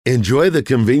Enjoy the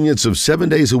convenience of 7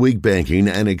 days a week banking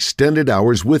and extended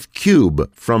hours with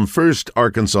Cube from First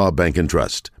Arkansas Bank and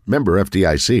Trust. Member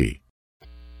FDIC.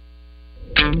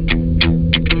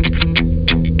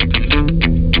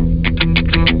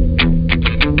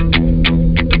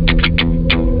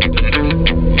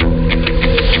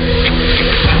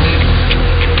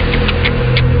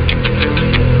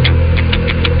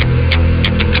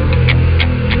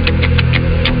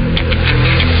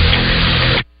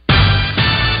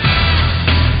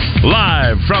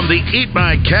 From the Eat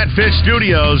My Catfish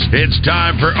studios, it's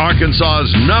time for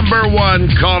Arkansas's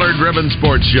 #1 caller-driven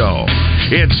sports show.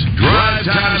 It's Drive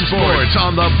Time Sports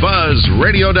on the Buzz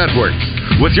Radio Network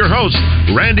with your hosts,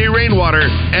 Randy Rainwater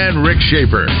and Rick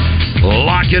Shaeffer.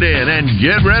 Lock it in and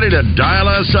get ready to dial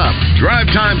us up. Drive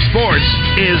Time Sports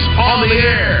is on the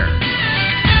air.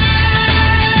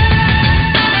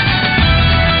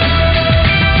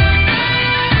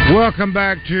 Welcome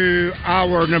back to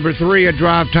hour number 3 at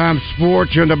Drive Time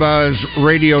Sports on the Buzz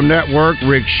Radio Network.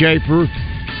 Rick Shaeffer,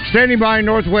 standing by in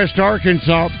Northwest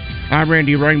Arkansas. I'm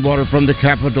Randy Rainwater from the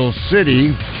capital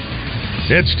city.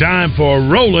 It's time for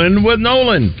Rollin' with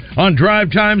Nolan on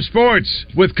Drive Time Sports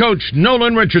with Coach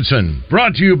Nolan Richardson.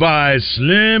 Brought to you by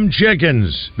Slim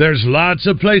Chickens. There's lots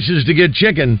of places to get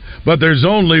chicken, but there's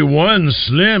only one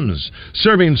Slim's,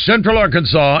 serving Central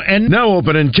Arkansas and now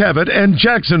open in Cabot and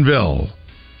Jacksonville.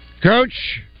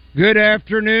 Coach, good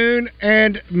afternoon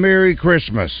and Merry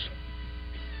Christmas.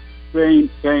 Same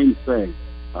thing.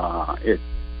 It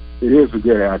is a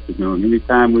good afternoon.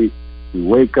 Anytime we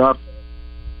wake up,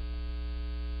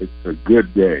 it's a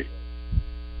good day.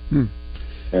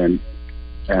 And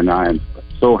I am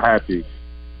so happy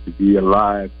to be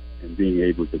alive and being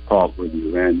able to talk with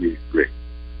you, Randy. Great.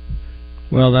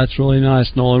 Well, that's really nice,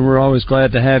 Nolan. We're always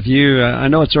glad to have you. I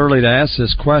know it's early to ask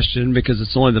this question because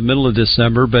it's only the middle of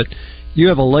December, but you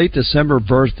have a late December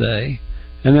birthday,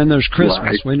 and then there's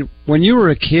Christmas. Right. When you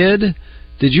were a kid,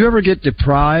 did you ever get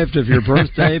deprived of your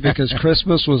birthday because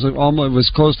Christmas was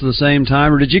close to the same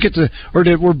time, or did you get to,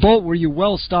 were you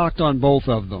well stocked on both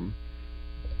of them?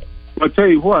 I'll tell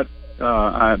you what,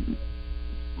 my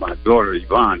daughter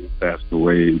Yvonne, who passed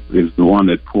away, is the one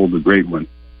that pulled the great one.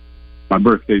 My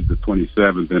birthday's the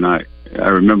 27th, and I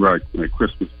remember my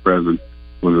Christmas present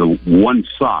was one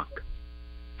sock.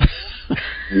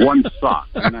 One sock.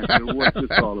 And I said, what's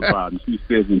this all about? And she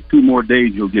says, in 2 more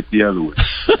days, you'll get the other one.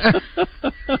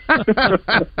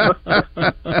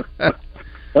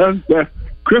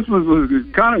 Christmas was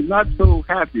kind of not so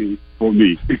happy for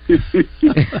me. but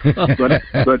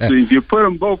if you put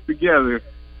them both together,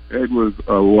 it was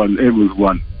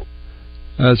wonderful.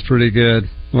 That's pretty good.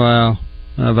 Wow.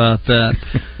 How about that?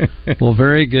 Well,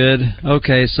 very good.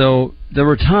 Okay, so there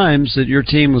were times that your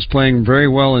team was playing very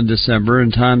well in December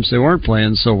and times they weren't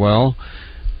playing so well.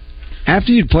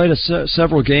 After you'd played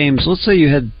several games, let's say you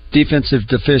had defensive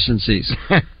deficiencies.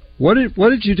 What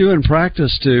did you do in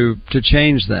practice to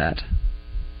change that?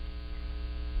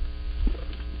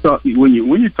 So when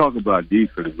you talk about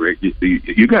defense, Rick,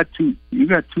 you got two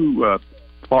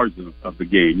parts of the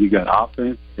game. You got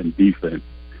offense and defense.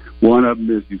 One of them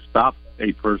is you stop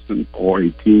a person or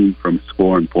a team from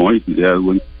scoring points. The other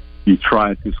one, you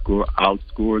try to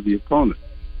outscore the opponent.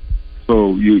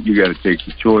 So you got to take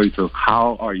the choice of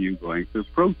how are you going to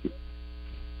approach it.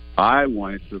 I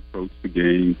wanted to approach the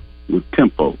game with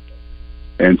tempo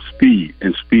and speed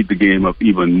the game up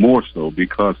even more so,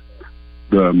 because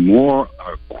the more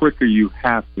or quicker you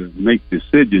have to make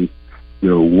decisions,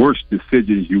 the worse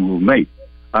decisions you will make.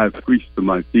 I've preached to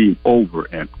my team over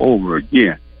and over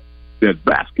again that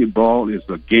basketball is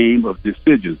a game of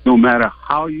decisions. No matter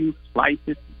how you slice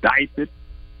it, dice it,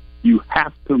 you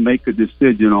have to make a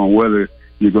decision on whether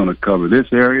you're going to cover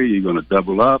this area, you're going to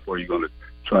double up, or you're going to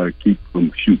try to keep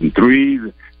from shooting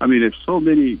threes. I mean, there's so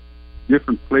many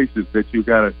different places that you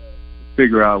got to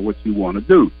figure out what you want to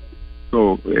do.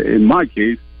 So in my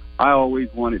case, I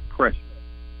always wanted pressure,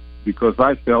 because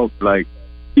I felt like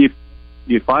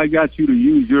if I got you to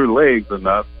use your legs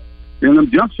enough, then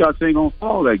them jump shots ain't going to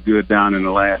fall that good down in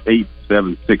the last 8,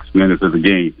 7, 6 minutes of the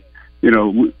game.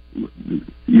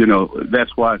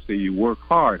 That's why I say you work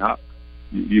hard.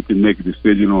 You can make a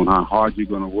decision on how hard you're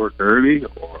going to work early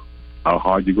or how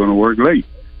hard you're going to work late.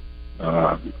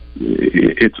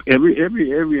 It's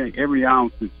every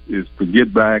ounce is to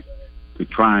get back to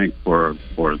trying, for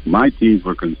as my teams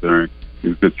were concerned,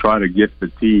 is to try to get the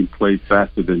team play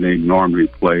faster than they normally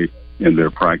play in their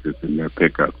practice and their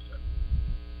pickups.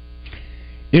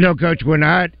 Coach, when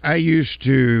I used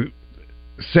to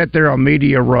sit there on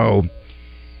media row,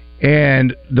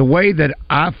 and the way that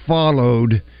I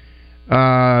followed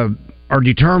or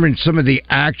determined some of the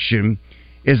action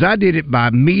is I did it by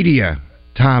media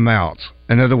timeouts.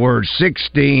 In other words,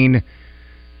 16,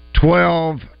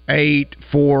 12, 8,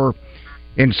 4,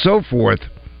 and so forth.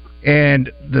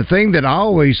 And the thing that I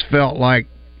always felt like,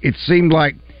 it seemed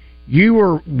like you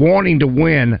were wanting to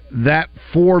win that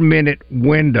 4-minute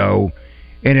window.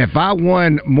 And if I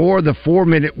won more of the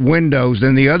 4-minute windows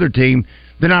than the other team,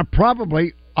 then I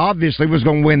probably, obviously, was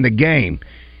going to win the game.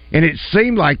 And it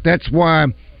seemed like that's why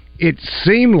it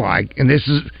seemed like, and this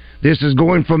is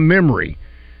going from memory,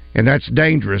 and that's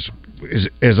dangerous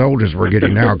as old as we're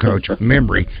getting now, Coach,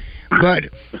 memory. But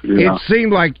it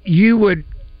seemed like you would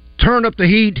turn up the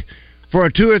heat for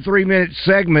a 2 or 3 minute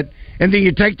segment, and then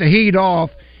you take the heat off,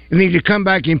 and then you come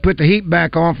back and put the heat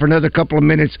back on for another couple of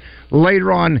minutes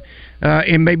later on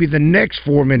in maybe the next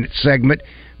 4-minute segment.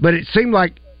 But it seemed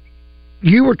like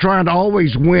you were trying to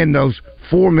always win those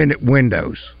 4-minute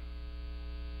windows.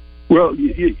 Well,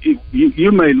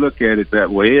 you may look at it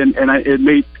that way, and it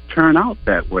may turn out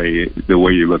that way, the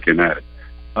way you're looking at it.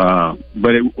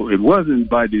 But it wasn't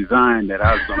by design that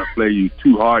I was going to play you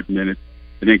 2 hard minutes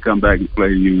and then come back and play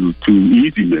you 2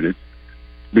 easy minutes,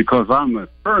 because I'm a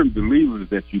firm believer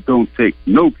that you don't take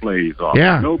no plays off.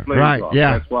 Yeah, no plays right, off.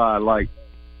 yeah. That's why I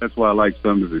like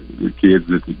some of the kids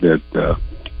that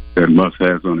Muss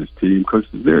has on his team, because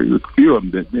there are a few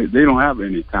of them that they don't have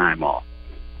any time off,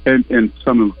 and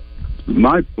some of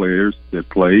my players that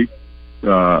played,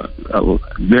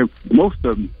 most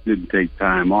of them didn't take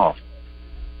time off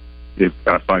if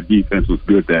our defense was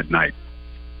good that night.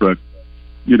 But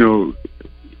you know,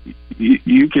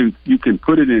 you can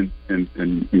put it in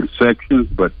sections,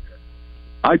 but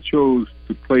I chose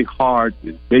to play hard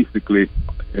basically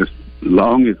as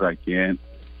long as I can,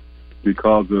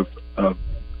 because of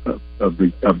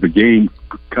the game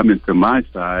coming to my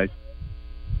side.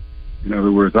 In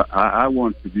other words, I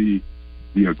want to be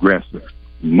the aggressor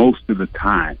most of the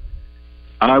time.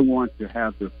 I want to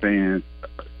have the fans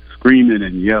screaming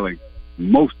and yelling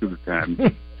most of the time.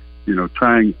 You know,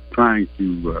 trying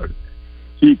to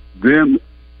keep them.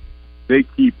 They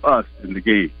keep us in the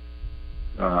game.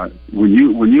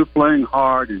 When you're playing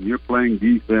hard and you're playing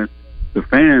defense, the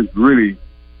fans really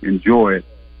enjoy it,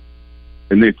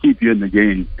 and they keep you in the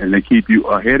game, and they keep you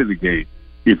ahead of the game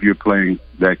if you're playing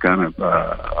that kind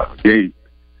of game.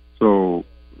 So,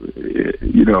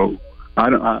 you know,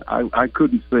 I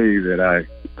couldn't say that I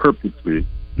purposely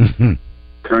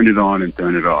turned it on and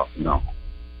turned it off. No,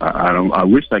 I don't. I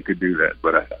wish I could do that,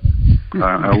 but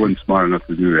I wasn't smart enough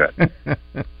to do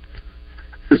that.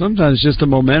 Sometimes just the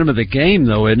momentum of the game,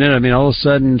 though, isn't it? I mean, all of a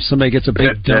sudden somebody gets a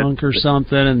big dunk or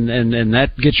something, and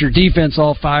that gets your defense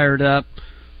all fired up.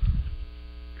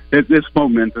 It's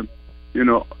momentum. You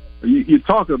know, you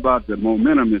talk about the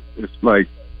momentum. It's like,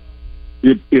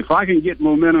 if I can get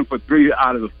momentum for 3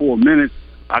 out of the 4 minutes,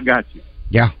 I got you.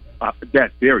 Yeah.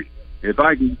 That's serious. If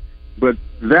I can, but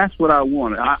that's what I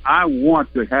want. I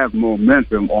want to have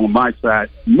momentum on my side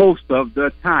most of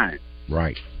the time.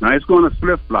 Right. Now it's going to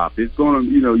flip flop. It's going to,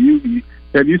 you know,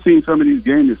 have you seen some of these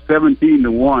games? It's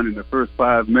 17-1 in the first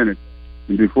 5 minutes,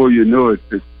 and before you know it,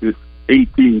 it's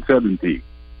 18-17.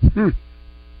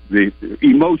 The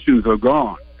emotions are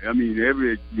gone. I mean,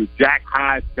 you jack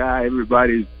high sky,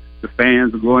 the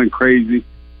fans are going crazy,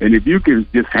 and if you can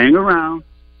just hang around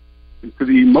until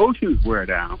the emotions wear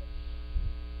down,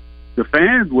 the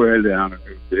fans wear down a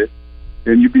little bit,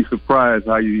 and you'd be surprised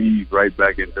how you ease right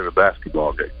back into the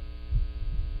basketball game.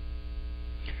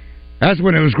 That's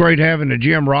when it was great having a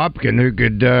Jim Robkin who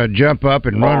could jump up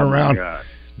and run around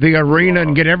the arena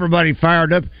and get everybody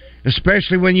fired up,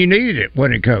 especially when you needed it,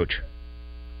 wasn't it, Coach?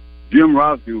 Jim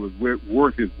Robkin was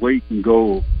worth his weight in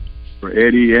gold for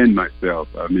Eddie and myself.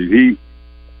 I mean,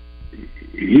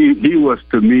 he was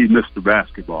to me Mr.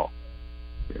 Basketball.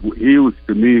 He was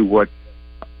to me what,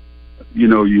 you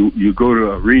know, you go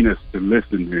to arenas to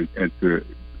listen and to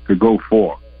go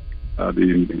for.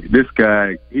 This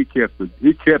guy, he kept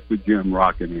the gym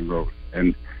rocking and rolling,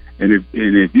 and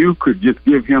if you could just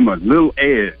give him a little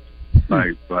edge,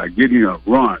 like by getting a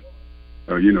run,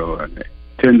 or you know, a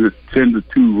 10-2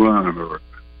 run, or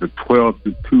the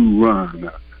 12-2 run,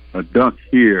 a dunk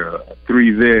here, a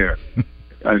 3 there,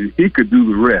 I mean, he could do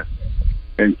the rest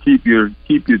and keep your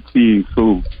team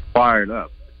so fired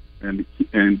up and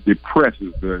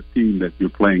depresses the team that you're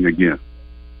playing against.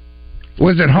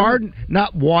 Was it hard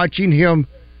not watching him,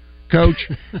 Coach?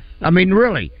 I mean,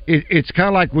 really, it's kind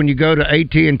of like when you go to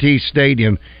AT&T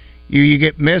Stadium, you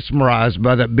get mesmerized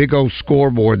by that big old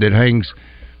scoreboard that hangs,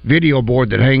 video board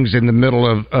that hangs in the middle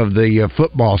of the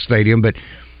football stadium. But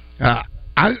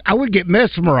I would get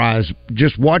mesmerized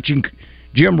just watching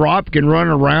Jim Robkin run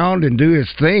around and do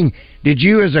his thing. Did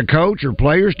you, as a coach or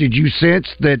players, did you sense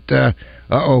that,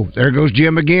 there goes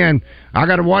Jim again, I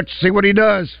got to see what he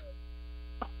does?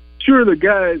 Sure, the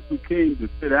guys who came to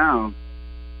sit down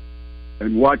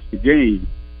and watch the game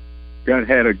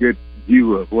had a good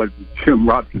view of what Jim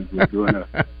Robkin was doing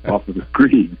off of the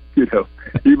screen.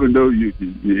 Even though you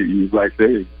like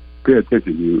say, pay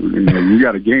attention, you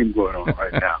got a game going on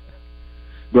right now.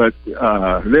 But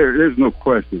there's no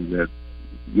question that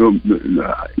you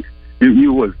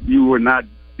would not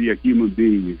be a human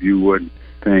being if you weren't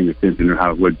paying attention to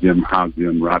how Jim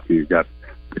Robkin got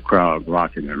the crowd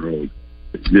rocking and rolling.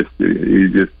 He's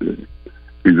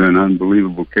an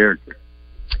unbelievable character.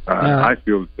 I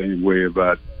feel the same way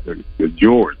about the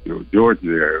George. George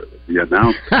there, the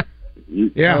announcer.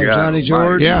 Johnny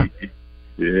George.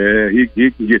 He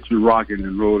can get you rocking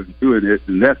and rolling doing it,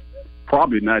 and that's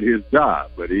probably not his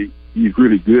job, but he's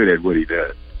really good at what he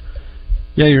does.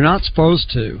 Yeah, you're not supposed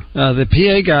to. The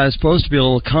PA guy is supposed to be a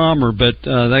little calmer, but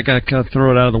that guy kind of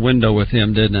threw it out of the window with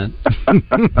him, didn't it?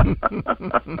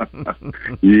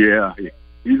 Yeah,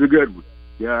 he's a good one.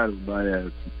 Yeah,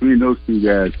 between those two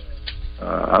guys,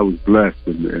 I was blessed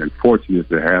and fortunate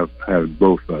to have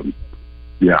both of them.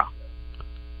 Yeah.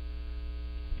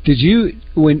 Did you,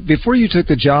 before you took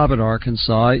the job at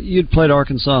Arkansas, you'd played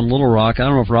Arkansas in Little Rock. I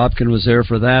don't know if Robkin was there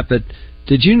for that, but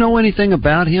did you know anything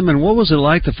about him, and what was it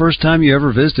like the first time you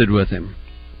ever visited with him?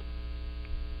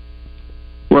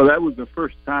 Well, that was the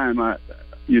first time I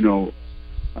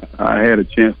had a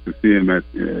chance to see him at,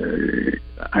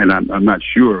 and I'm not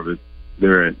sure of it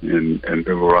there in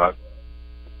Little Rock,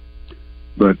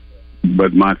 but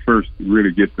my first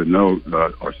really get to know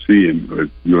or see him was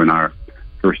during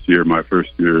my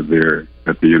first year there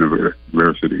at the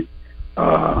university.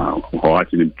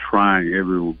 Watching him trying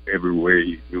every way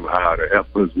he knew how to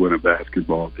help us win a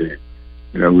basketball game.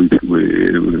 It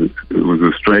was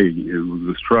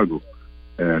a struggle,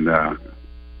 and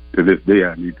to this day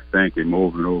I need to thank him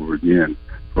over and over again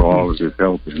for all of his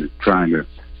help in trying to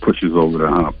push us over the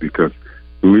hump. Because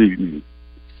believe me,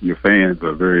 your fans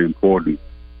are very important,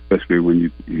 especially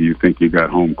when you think you got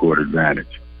home court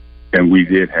advantage. And we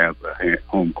did have a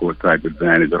home court type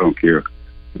advantage. I don't care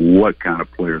what kind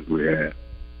of players we had.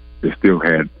 They still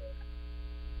had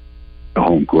a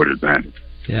home court advantage.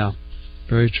 Yeah,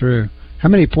 very true. How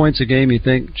many points a game you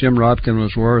think Jim Robkin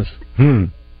was worth? Well,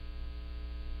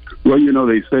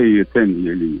 they say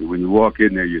when you walk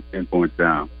in there, you're 10 points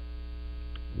down.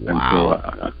 Wow.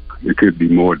 And so it could be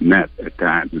more than that at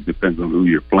times. It depends on who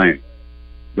you're playing.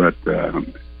 But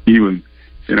even,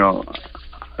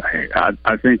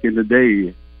 I think in the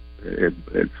day,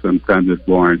 sometimes at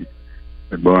Barn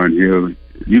Hill,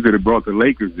 you could have brought the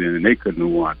Lakers in and they couldn't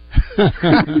have won.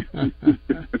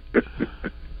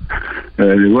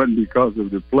 And it wasn't because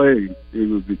of the play; it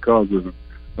was because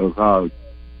of how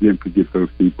Jim could get those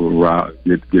people riled,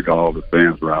 get all the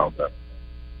fans riled up.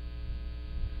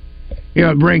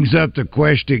 It brings up the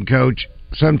question, Coach.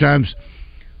 Sometimes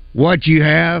what you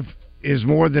have is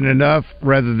more than enough,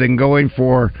 rather than going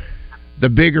for the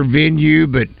bigger venue.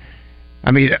 But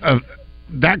I mean,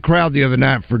 that crowd the other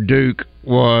night for Duke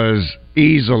was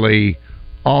easily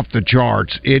off the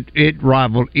charts. It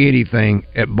rivaled anything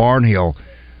at Barnhill.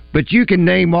 But you can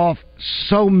name off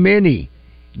so many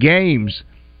games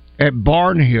at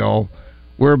Barnhill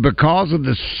where, because of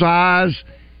the size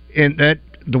and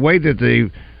the way that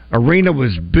the arena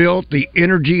was built, the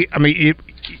energy. I mean,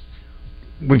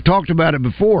 we've talked about it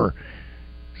before.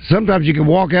 Sometimes you can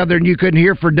walk out there and you couldn't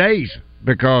hear for days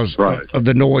because of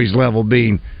the noise level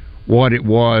being what it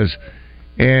was.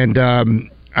 And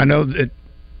I know that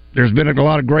there's been a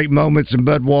lot of great moments in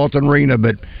Bud Walton Arena,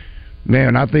 but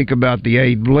man, I think about the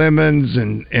Abe Lemons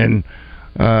and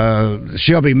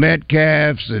Shelby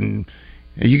Metcalfs, and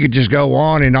you could just go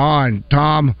on and on.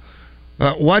 Tom,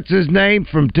 what's his name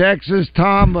from Texas?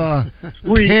 Tom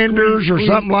Henders or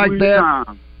something like that?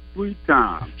 Sweet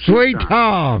Tom. Sweet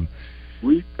Tom.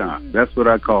 Sweet Tom. That's what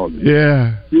I called him.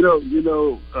 Yeah.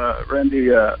 Randy,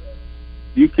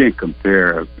 you can't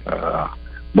compare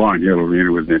Barnhill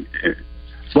Arena with it.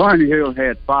 Barnhill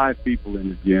had 5 people in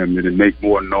the gym that make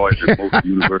more noise than most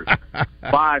universities.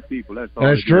 5 people. That's all.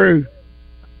 That's true.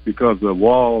 Because the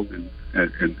walls and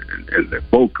the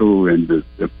vocal and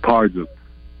the parts of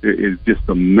it is just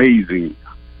amazing.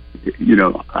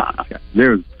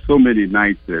 There's so many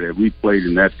nights that we played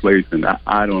in that place, and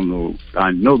I don't know.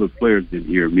 I know the players didn't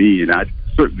hear me, and I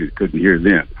certainly couldn't hear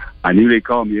them. I knew they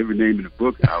called me every name in the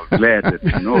book, and I was glad that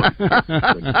they know it.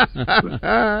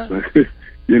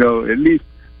 But at least.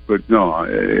 But no,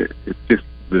 it's just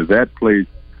that place.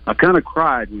 I kind of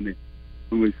cried when they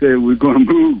said we're going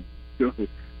to move.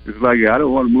 It's like I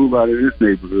don't want to move out of this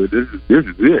neighborhood. This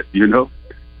is it, you know.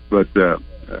 But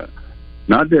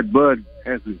not that Bud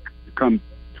hasn't come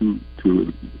to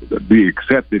be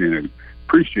accepted and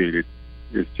appreciated.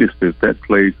 It's just that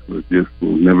place will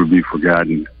never be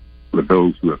forgotten for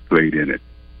those who have played in it.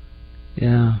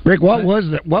 Yeah, Rick, what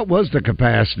was the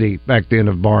capacity back then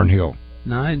of Barnhill?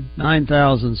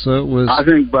 9,000. So it was. I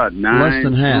think about 9. Less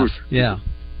than half.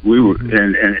 We were,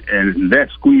 and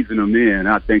that's squeezing them in.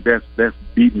 I think that's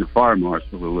beating the fire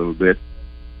marshal a little bit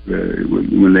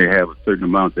when they have a certain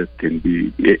amount that can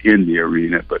be in the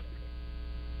arena. But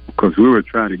because we were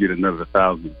trying to get another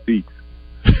 1,000 seats,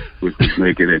 which would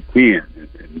make it at 10,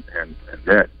 and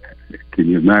that, can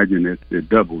you imagine it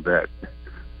doubled that,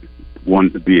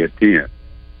 wanted to be at 10.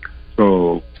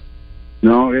 So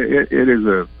no,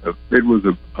 it was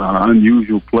a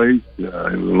unusual place.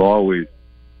 It will always.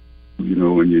 You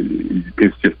know,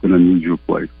 it's just an unusual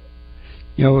place.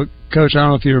 You know, Coach, I don't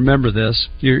know if you remember this.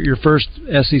 Your first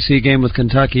SEC game with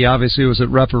Kentucky obviously was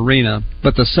at Rupp Arena,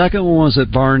 but the second one was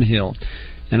at Barnhill.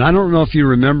 And I don't know if you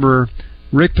remember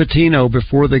Rick Pitino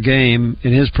before the game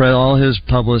in all his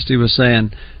publicity was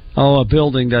saying, "Oh, a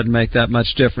building doesn't make that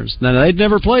much difference." Now they'd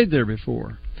never played there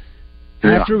before.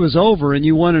 Yeah. After it was over and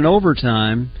you won in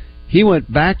overtime, he went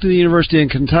back to the University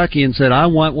of Kentucky and said, "I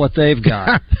want what they've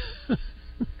got."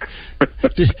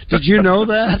 Did you know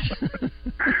that?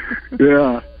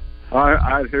 Yeah,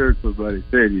 I'd heard somebody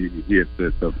say he had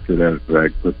said something to that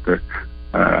effect, but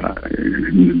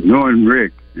knowing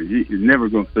Rick, he's never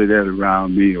going to say that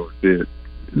around me or say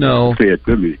it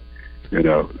to me, you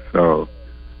know. So,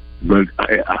 but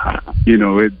you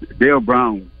know, Dale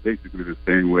Brown was basically the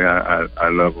same way. I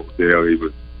love Dale. He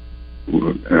was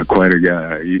quite a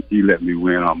guy. He let me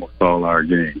win almost all our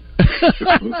games.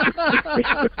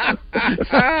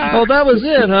 Oh, that was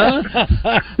it, huh?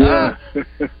 Yeah.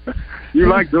 You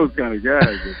like those kind of guys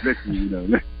that let you know,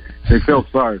 they felt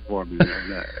sorry for me,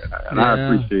 and I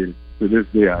appreciate it. To this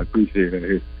day, I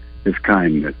appreciate his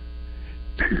kindness.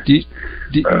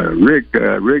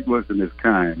 Rick wasn't as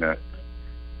kind.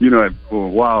 You know, for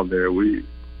a while there, we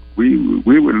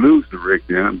would lose to Rick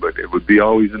then, but it would be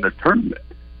always in the tournament.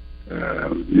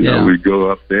 You know, we'd go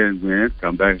up there and win,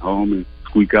 come back home and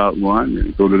squeak out one,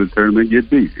 and go to the tournament and get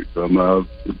beat. So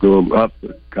go up,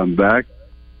 come back,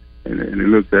 and it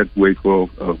looked that way for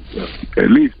at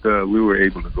least we were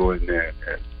able to go in there.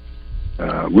 And,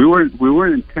 we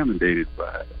weren't intimidated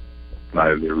by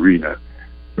the arena,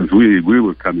 because we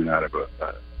were coming out of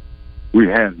we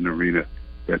had an arena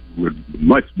that would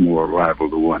much more rival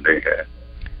the one they had.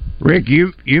 Rick,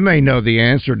 you may know the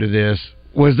answer to this.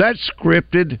 Was that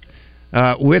scripted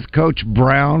with Coach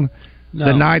Brown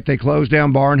the night they closed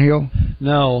down Barnhill?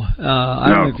 No. I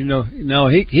don't know if you know. No,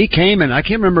 he came and I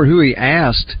can't remember who he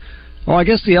asked. Well, I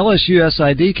guess the LSU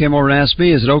SID came over and asked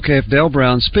me, is it okay if Dale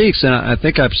Brown speaks? And I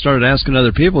think I've started asking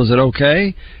other people, is it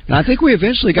okay? And I think we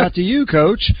eventually got to you,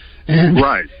 Coach. And,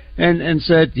 right. And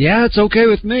said, yeah, it's okay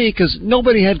with me, because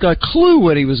nobody had got a clue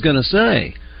what he was going to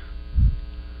say.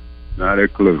 Not a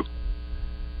clue.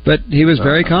 But he was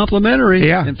very complimentary.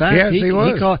 Yeah, in fact, yes, he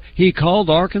was. He called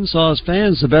Arkansas's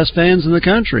fans the best fans in the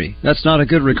country. That's not a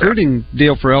good recruiting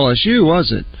deal for LSU,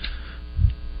 was it?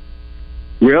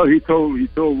 Well, he told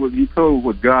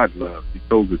what God loved. He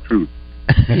told the truth.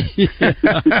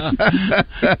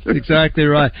 That's exactly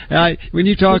right. When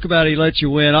you talk about he let you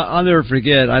win, I'll never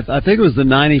forget. I think it was the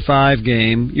 '95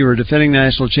 game. You were defending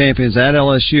national champions at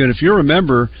LSU, and if you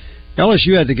remember,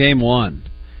 LSU had the game won.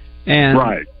 And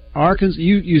right. Arkansas,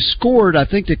 you scored, I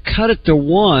think, to cut it to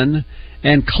 1,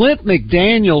 and Clint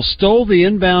McDaniel stole the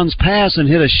inbounds pass and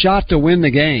hit a shot to win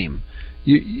the game.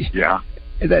 Yeah.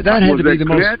 That had to be the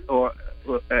most. Clint or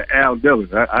Al Dillon?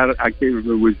 I can't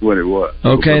remember which one it was.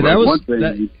 Okay, that was one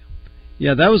thing.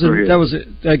 That was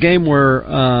a game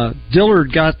where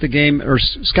Dillard got the game, or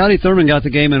Scotty Thurman got the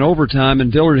game in overtime, and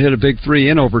Dillard hit a big 3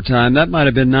 in overtime. That might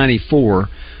have been '94.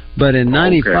 But in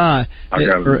 '95,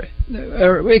 or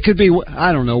it could be,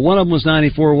 I don't know, one of them was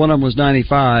 '94, one of them was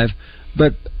 '95,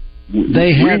 but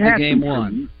they had the game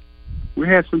won. We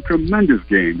had some tremendous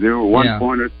games. There were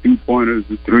 1-pointers, 2-pointers,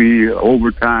 3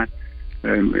 overtime,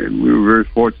 and we were very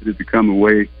fortunate to come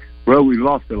away. Well, we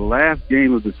lost the last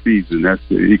game of the season.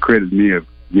 He credited me of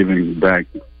giving back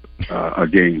a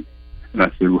game. And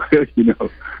I said, well, you know,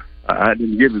 I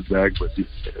didn't give it back, but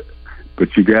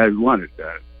you guys wanted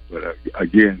that. But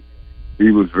again,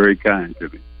 he was very kind to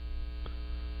me.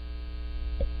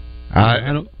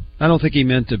 I don't think he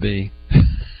meant to be.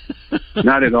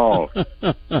 Not at all.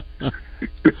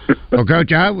 Well,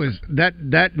 Coach, I was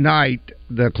that night,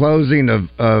 the closing of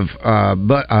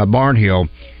Barnhill.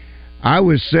 I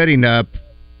was setting up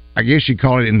I guess you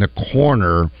call it, in the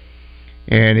corner,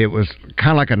 and it was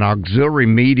kind of like an auxiliary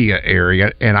media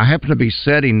area, and I happened to be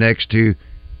sitting next to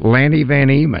Lanny Van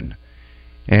Eman,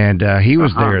 and he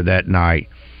was there that night,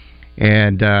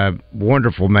 and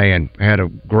wonderful man. Had a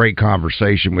great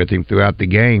conversation with him throughout the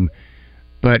game,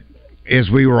 but as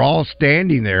we were all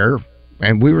standing there,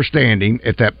 and we were standing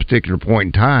at that particular point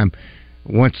in time,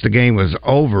 once the game was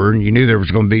over and you knew there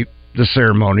was going to be the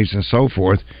ceremonies and so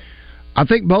forth, I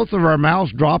think both of our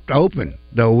mouths dropped open,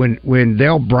 though, when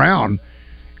Dale Brown,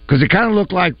 because it kind of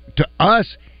looked like, to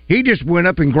us, he just went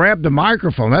up and grabbed the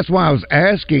microphone. That's why I was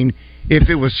asking if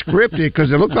it was scripted,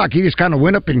 because it looked like he just kind of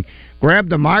went up and grabbed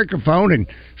the microphone and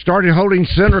started holding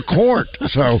center court.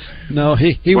 So no,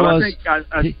 he did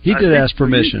ask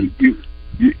permission.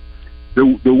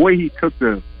 The way he took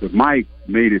the mic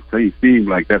made it seem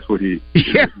like that's what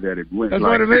that it went. That's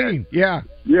like what I mean. Yeah.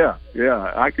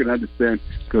 I can understand,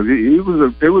 because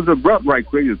it was abrupt right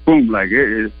quick. It's boom, like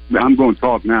I'm going to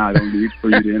talk now. I don't need for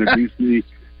you to introduce me.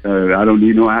 I don't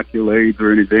need no accolades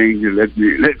or anything. Let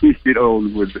me get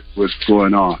on with what's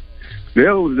going on.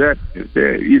 Dale was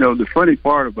the funny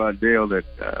part about Dale, that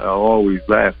I always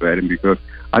laugh at him, because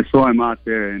I saw him out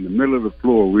there in the middle of the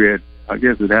floor. We had, I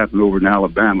guess it happened over in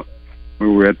Alabama, when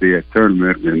we were at the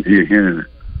tournament, and hearing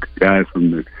guys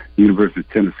from the University of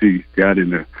Tennessee got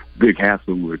in a big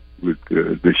hassle with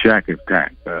the Shaeffer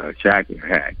hack,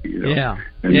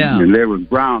 And there was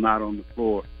Brown out on the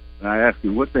floor. And I asked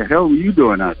him, what the hell were you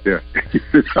doing out there? He's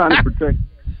trying to protect.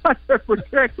 I said,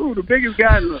 protect who? The biggest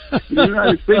guy in the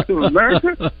United States of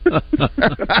America?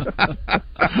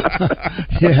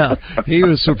 Yeah, he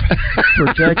was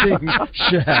protecting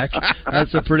Shaq.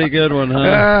 That's a pretty good one,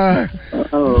 huh?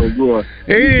 Oh, boy.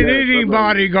 He didn't need any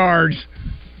bodyguards.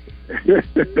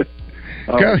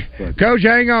 Coach,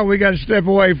 hang on. We got to step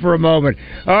away for a moment.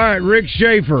 All right, Rick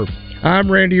Shaeffer.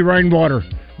 I'm Randy Rainwater.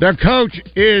 The coach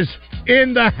is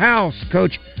in the house.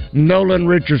 Coach Nolan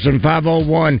Richardson,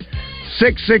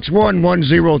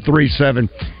 501-661-1037.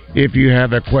 If you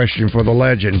have a question for the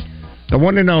legend, the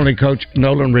one and only Coach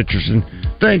Nolan Richardson,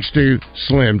 thanks to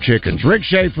Slim Chickens. Rick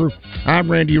Shaeffer, I'm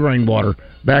Randy Rainwater.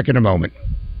 Back in a moment.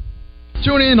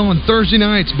 Tune in on Thursday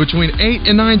nights between 8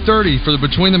 and 9:30 for the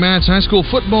Between the Mats High School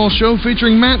Football Show,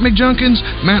 featuring Matt McJunkins,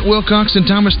 Matt Wilcox, and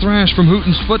Thomas Thrash from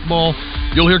Hooten's Football.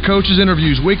 You'll hear coaches'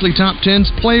 interviews, weekly top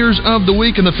 10s, players of the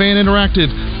week, and the Fan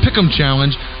Interactive Pick'em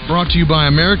Challenge, brought to you by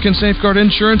American Safeguard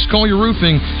Insurance, Collier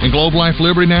Roofing, and Globe Life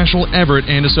Liberty National, Everett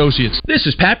and Associates. This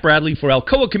is Pat Bradley for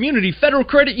Alcoa Community Federal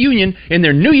Credit Union in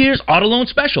their New Year's Auto Loan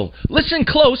Special. Listen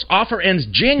close. Offer ends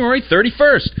January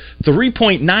 31st.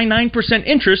 3.99%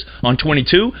 interest on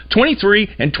 22, 23,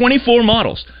 and 24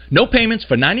 models. No payments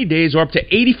for 90 days or up to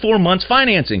 84 months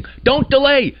financing. Don't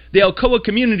delay. The Alcoa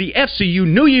Community FCU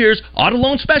New Year's Auto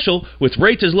Loan Special with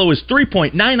rates as low as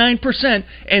 3.99%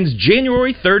 ends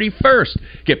January 31st.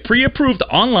 Get pre-approved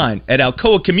online at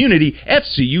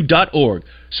alcoacommunityfcu.org.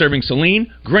 Serving Saline,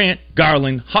 Grant,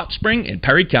 Garland, Hot Spring, and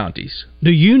Perry counties.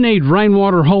 Do you need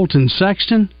Rainwater, Holt, and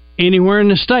Sexton? Anywhere in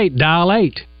the state, dial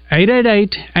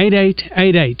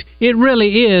 888-8888. It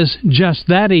really is just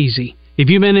that easy. If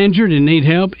you've been injured and need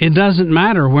help, it doesn't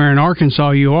matter where in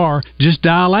Arkansas you are. Just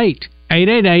dial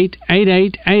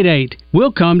 888-8888.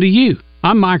 We'll come to you.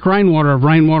 I'm Mike Rainwater of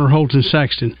Rainwater, Holt, and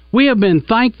Sexton. We have been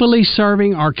thankfully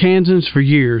serving Arkansans for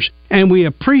years, and we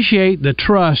appreciate the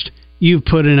trust you've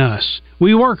put in us.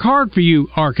 We work hard for you,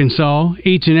 Arkansas,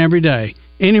 each and every day.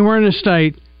 Anywhere in the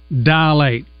state, dial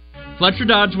 8. Fletcher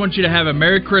Dodge wants you to have a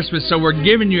Merry Christmas, so we're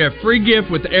giving you a free gift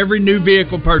with every new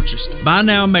vehicle purchased. Buy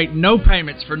now and make no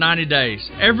payments for 90 days.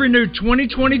 Every new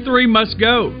 2023 must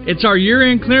go. It's our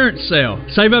year-end clearance sale.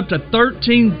 Save up to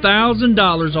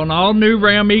 $13,000 on all new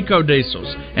Ram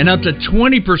EcoDiesels and up to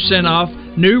 20% off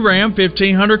new Ram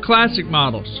 1500 Classic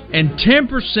models, and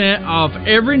 10% off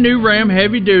every new Ram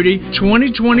Heavy Duty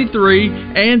 2023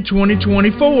 and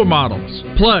 2024 models.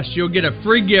 Plus, you'll get a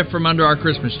free gift from under our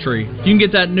Christmas tree. You can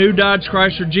get that new Dodge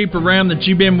Chrysler Jeep or Ram that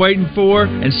you've been waiting for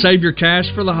and save your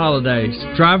cash for the holidays.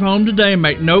 Drive home today and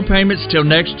make no payments till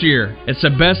next year. It's the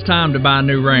best time to buy a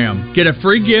new Ram. Get a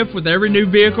free gift with every new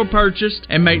vehicle purchased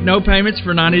and make no payments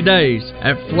for 90 days.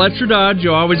 At Fletcher Dodge,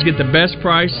 you'll always get the best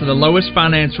price and the lowest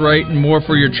finance rate and more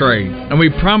for your trade. And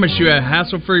we promise you a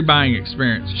hassle-free buying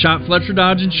experience. Shop Fletcher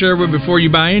Dodge in Sherwood before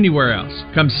you buy anywhere else.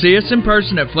 Come see us in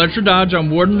person at Fletcher Dodge on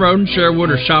Warden Road in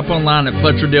Sherwood, or shop online at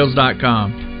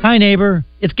FletcherDeals.com. Hi, neighbor.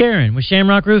 It's Garen with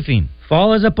Shamrock Roofing.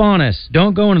 Fall is upon us.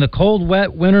 Don't go into the cold,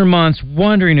 wet winter months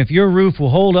wondering if your roof will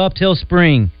hold up till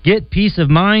spring. Get peace of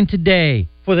mind today.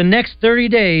 For the next 30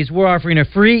 days, we're offering a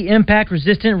free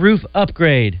impact-resistant roof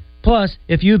upgrade. Plus,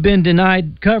 if you've been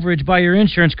denied coverage by your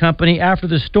insurance company after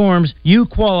the storms, you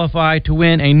qualify to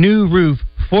win a new roof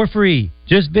for free.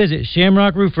 Just visit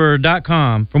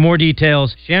ShamrockRoofer.com for more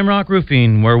details. Shamrock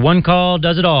Roofing, where one call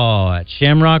does it all, at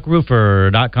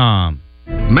ShamrockRoofer.com.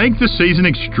 Make the season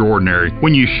extraordinary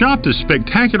when you shop the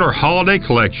spectacular holiday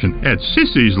collection at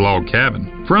Sissy's Log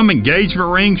Cabin. From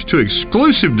engagement rings to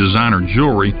exclusive designer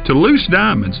jewelry to loose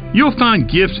diamonds, you'll find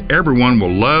gifts everyone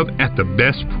will love at the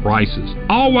best prices,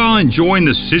 all while enjoying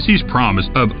the Sissy's promise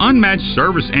of unmatched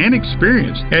service and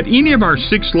experience at any of our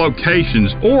 6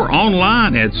 locations or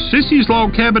online at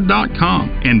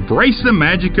sissyslogcabin.com. Embrace the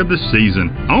magic of the season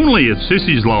only at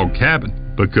Sissy's Log Cabin,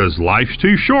 because life's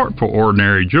too short for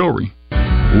ordinary jewelry.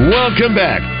 Welcome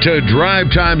back to Drive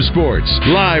Time Sports,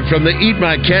 live from the Eat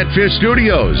My Catfish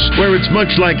studios, where it's much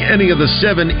like any of the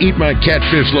 7 Eat My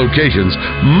Catfish locations,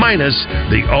 minus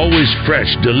the always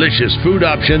fresh, delicious food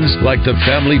options like the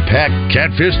family pack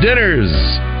catfish dinners.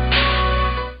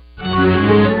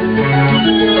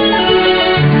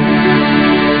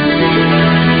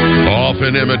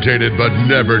 Often imitated but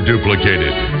never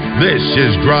duplicated. This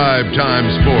is Drive Time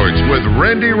Sports with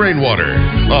Randy Rainwater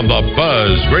on the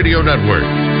Buzz Radio Network.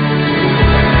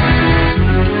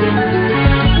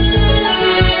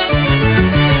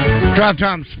 Drive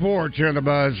Time Sports here on the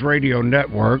Buzz Radio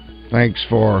Network. Thanks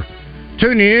for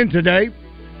tuning in today.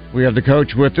 We have the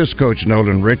coach with us, Coach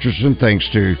Nolan Richardson, thanks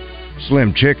to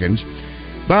Slim Chickens.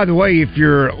 By the way, if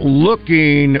you're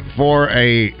looking for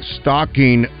a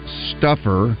stocking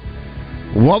stuffer,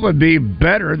 what would be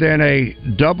better than a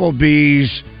Double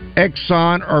B's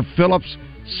Exxon or Phillips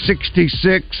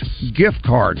 66 gift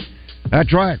card?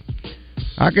 That's right.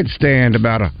 I could stand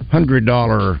about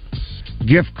 $100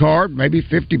 gift card, maybe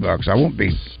 $50. I won't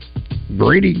be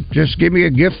greedy. Just give me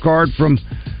a gift card from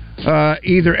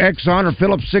either Exxon or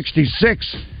Phillips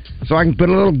 66 so I can put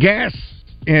a little gas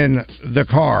in the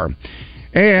car.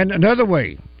 And another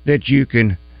way that you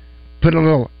can put a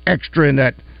little extra in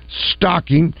that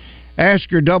stocking,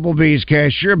 ask your Double B's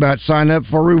cashier about signing up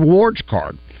for a rewards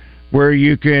card where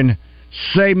you can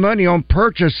save money on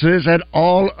purchases at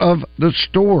all of the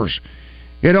stores.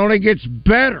 It only gets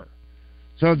better.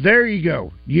 So there you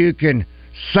go. You can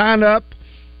sign up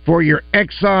for your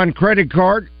Exxon credit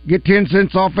card, get 10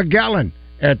 cents off a gallon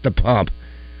at the pump.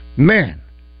 Man,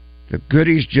 the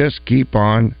goodies just keep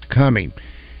on coming.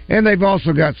 And they've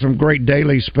also got some great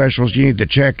daily specials you need to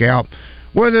check out.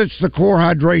 Whether it's the Core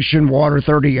Hydration Water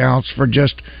 30 ounce for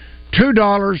just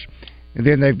 $2, and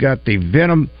then they've got the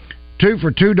Venom 2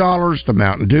 for $2, the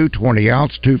Mountain Dew 20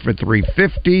 ounce 2 for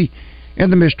 $3.50,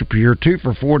 and the Mr. Pure 2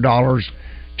 for $4.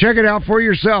 Check it out for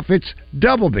yourself. It's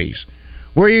Double B's,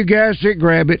 where you gas it,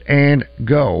 grab it, and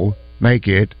go make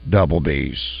it Double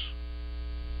B's.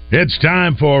 It's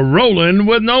time for Rollin'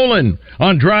 with Nolan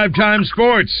on Drive Time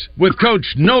Sports with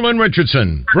Coach Nolan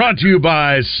Richardson. Brought to you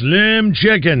by Slim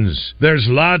Chickens. There's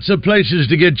lots of places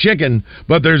to get chicken,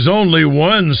 but there's only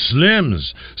one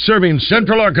Slim's, serving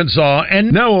Central Arkansas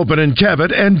and now open in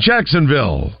Cabot and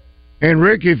Jacksonville. And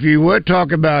Rick, if you would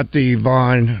talk about the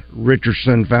Vaughn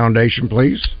Richardson Foundation,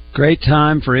 please. Great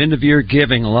time for end-of-year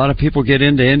giving. A lot of people get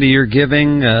into end-of-year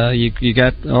giving. You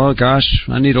got, oh gosh,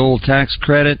 I need a little tax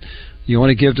credit. You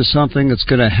want to give to something that's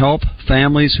going to help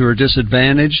families who are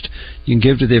disadvantaged, you can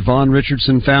give to the Yvonne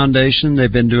Richardson Foundation.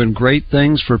 They've been doing great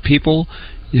things for people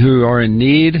who are in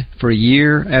need for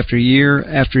year after year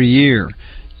after year.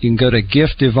 You can go to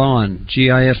GiftYvonne,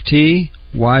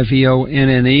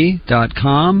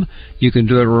 GiftYvonne.com. You can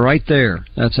do it right there.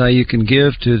 That's how you can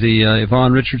give to the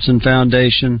Yvonne Richardson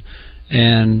Foundation.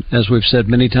 And as we've said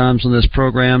many times on this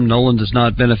program, Nolan does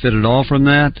not benefit at all from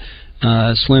that.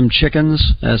 Slim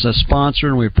Chickens as a sponsor,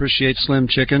 and we appreciate Slim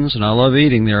Chickens, and I love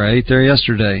eating there. I ate there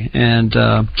yesterday. And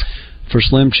for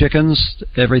Slim Chickens,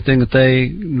 everything that they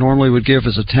normally would give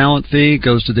as a talent fee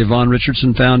goes to the Yvonne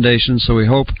Richardson Foundation, so we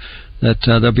hope that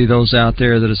there'll be those out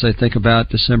there that as they think about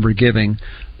December giving,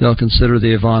 they'll consider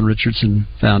the Yvonne Richardson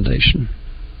Foundation.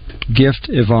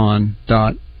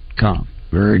 GiftYvonne.com.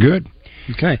 Very good.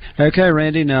 Okay,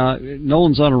 Randy, now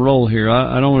Nolan's on a roll here.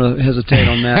 I don't want to hesitate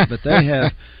on that, but they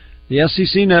have the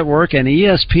SEC Network and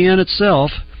ESPN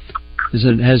itself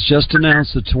has just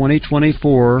announced the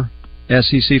 2024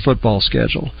 SEC football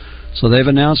schedule. So they've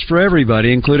announced for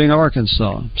everybody, including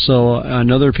Arkansas. So I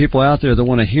know there are people out there that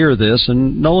want to hear this,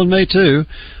 and Nolan may too,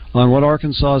 on what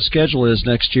Arkansas's schedule is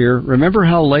next year. Remember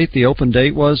how late the open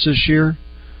date was this year?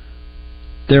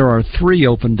 There are 3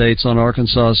 open dates on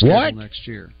Arkansas's schedule next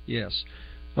year. Yes.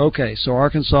 Okay, so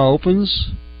Arkansas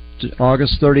opens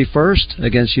August 31st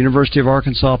against University of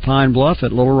Arkansas Pine Bluff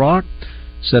at Little Rock.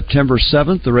 September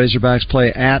 7th, the Razorbacks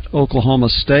play at Oklahoma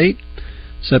State.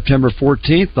 September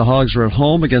 14th, the Hogs are at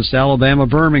home against Alabama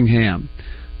Birmingham.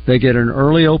 They get an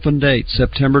early open date,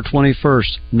 September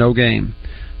 21st, no game.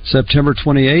 September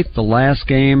 28th, the last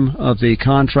game of the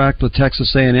contract with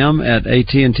Texas A&M at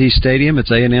AT&T Stadium.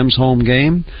 It's A&M's home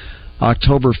game.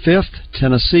 October 5th,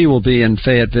 Tennessee will be in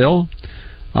Fayetteville.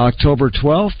 October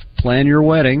 12th, plan your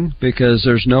wedding because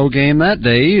there's no game that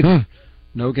day either.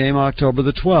 No game October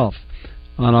the 12th.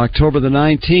 On October the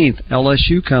 19th,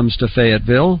 LSU comes to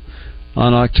Fayetteville.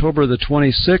 On October the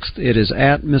 26th, it is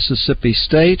at Mississippi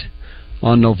State.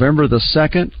 On November the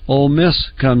 2nd, Ole Miss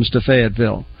comes to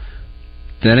Fayetteville.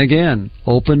 Then again,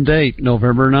 open date,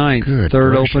 November 9th,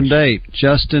 third open date,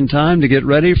 just in time to get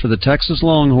ready for the Texas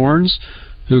Longhorns,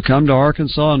 who come to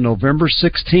Arkansas on November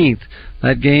 16th.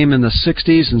 That game in the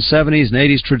 60s and 70s and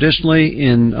 80s, traditionally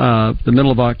in the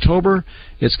middle of October.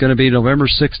 It's going to be November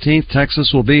 16th.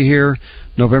 Texas will be here.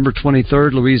 November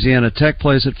 23rd, Louisiana Tech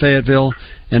plays at Fayetteville.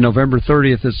 And November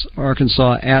 30th, it's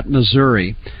Arkansas at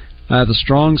Missouri. I have a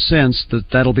strong sense that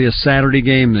that'll be a Saturday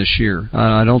game this year.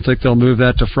 I don't think they'll move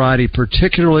that to Friday,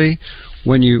 particularly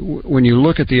when you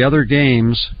look at the other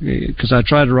games, because I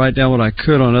tried to write down what I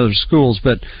could on other schools,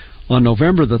 but on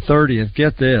November the 30th,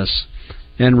 get this,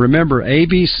 and remember,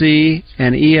 ABC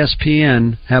and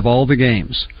ESPN have all the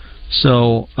games.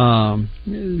 So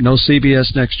no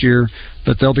CBS next year,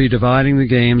 but they'll be dividing the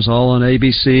games all on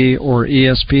ABC or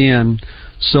ESPN.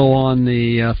 So on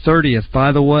the 30th,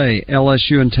 by the way,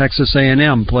 LSU and Texas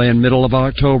A&M play in middle of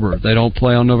October. They don't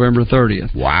play on November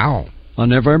 30th. Wow. On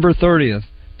November 30th,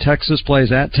 Texas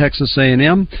plays at Texas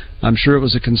A&M. I'm sure it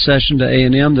was a concession to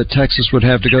A&M that Texas would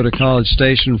have to go to College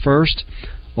Station first.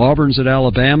 Auburn's at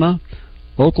Alabama.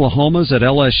 Oklahoma's at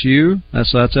LSU.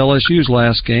 That's LSU's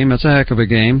last game. That's a heck of a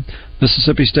game.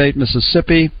 Mississippi State,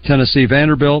 Mississippi. Tennessee,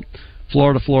 Vanderbilt.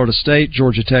 Florida, Florida State.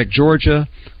 Georgia Tech, Georgia.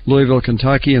 Louisville,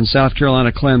 Kentucky, and South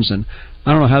Carolina, Clemson.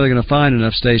 I don't know how they're going to find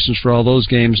enough stations for all those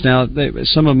games. Now,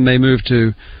 some of them may move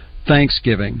to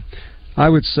Thanksgiving. I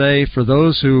would say for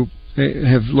those who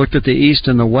have looked at the East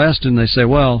and the West and they say,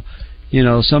 well, you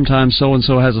know, sometimes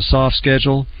so-and-so has a soft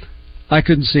schedule. I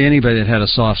couldn't see anybody that had a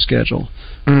soft schedule.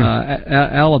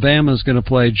 Alabama is going to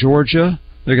play Georgia.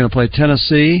 They're going to play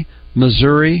Tennessee,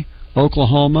 Missouri,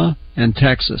 Oklahoma, and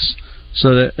Texas.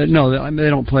 So that, no, they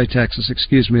don't play Texas,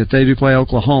 excuse me. If they do play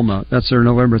Oklahoma, that's their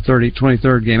November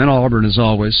 23rd game, and Auburn as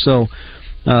always. So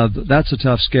that's a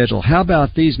tough schedule. How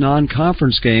about these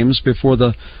non-conference games before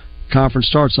the conference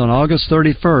starts? On August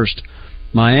 31st,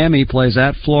 Miami plays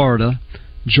at Florida,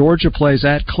 Georgia plays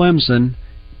at Clemson,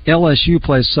 LSU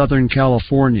plays Southern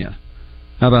California.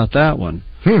 How about that one?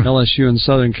 LSU in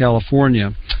Southern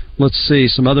California. Let's see,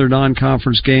 some other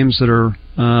non-conference games that are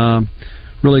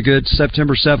really good.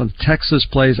 September 7th, Texas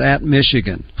plays at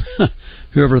Michigan.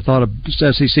 Whoever thought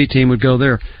a SEC team would go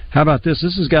there? How about this?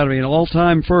 This has got to be an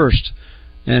all-time first.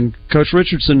 And Coach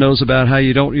Richardson knows about how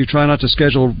you try not to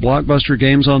schedule blockbuster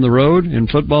games on the road in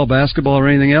football, basketball, or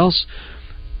anything else.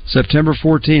 September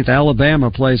 14th, Alabama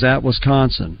plays at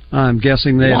Wisconsin. I'm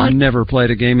guessing they have never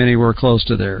played a game anywhere close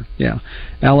to there. Yeah,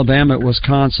 Alabama at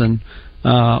Wisconsin.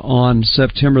 On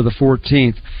September the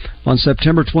 14th. On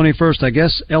September 21st, I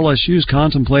guess LSU's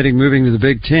contemplating moving to the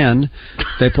Big Ten.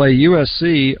 They play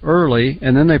USC early,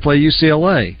 and then they play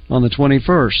UCLA on the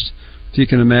 21st, if you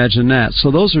can imagine that.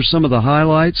 So those are some of the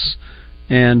highlights.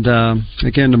 And,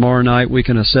 again, tomorrow night we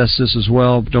can assess this as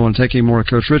well. Don't want to take any more of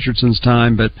Coach Richardson's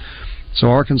time. But so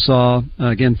Arkansas,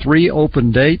 again, 3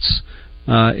 open dates.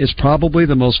 Is probably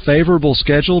the most favorable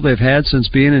schedule they've had since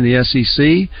being in the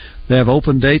SEC. They have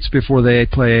open dates before they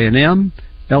play A&M,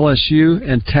 LSU,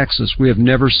 and Texas. We have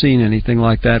never seen anything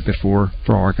like that before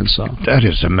for Arkansas. That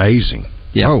is amazing.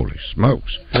 Yeah. Holy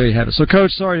smokes. There you have it. So,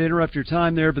 Coach, sorry to interrupt your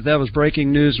time there, but that was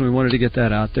breaking news, and we wanted to get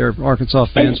that out there. Arkansas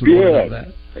fans would want to know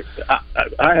that.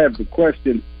 I have the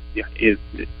question,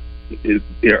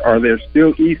 are there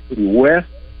still East and West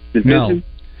divisions?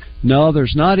 No,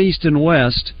 there's not East and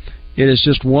West. It is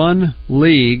just one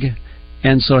league,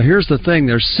 and so here's the thing.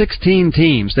 There's 16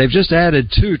 teams. They've just added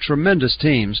 2 tremendous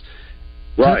teams.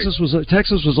 Right.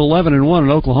 Texas was 11-1, and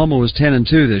Oklahoma was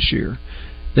 10-2 this year.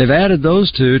 They've added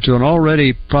those 2 to an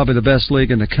already probably the best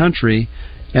league in the country,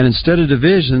 and instead of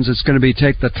divisions, it's going to be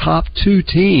take the top 2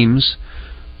 teams.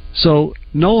 So,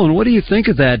 Nolan, what do you think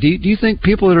of that? Do you think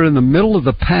people that are in the middle of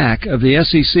the pack of the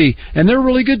SEC, and they're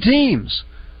really good teams,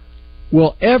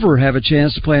 will ever have a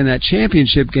chance to play in that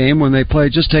championship game when they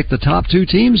take the top 2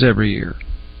 teams every year?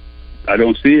 I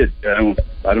don't see it. I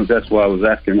don't. That's why I was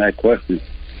asking that question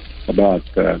about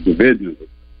divisions.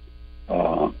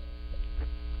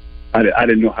 I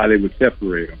didn't know how they would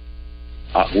separate them.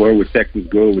 Where would Texas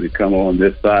go? Would it come on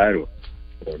this side, or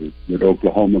or would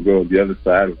Oklahoma go the other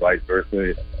side, or vice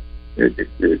versa?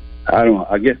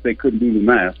 I guess they couldn't do the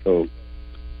math. So,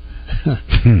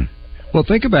 well,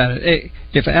 think about it.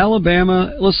 If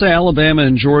Alabama, let's say Alabama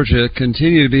and Georgia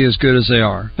continue to be as good as they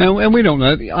are, and we don't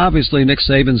know. Obviously, Nick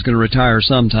Saban's going to retire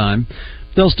sometime.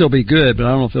 They'll still be good, but I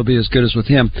don't know if they'll be as good as with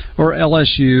him. Or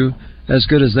LSU, as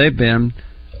good as they've been.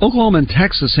 Oklahoma and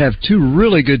Texas have two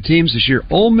really good teams this year.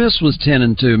 Ole Miss was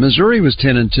 10-2. Missouri was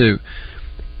 10-2.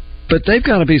 But they've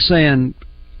got to be saying,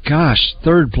 gosh,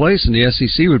 third place in the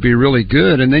SEC would be really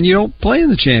good, and then you don't play in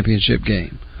the championship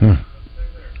game.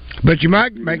 But you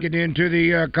might make it into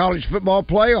the college football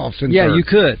playoffs. You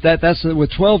could. That's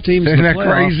with 12 teams in the playoffs. Isn't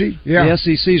that crazy? Yeah. The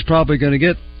SEC is probably going to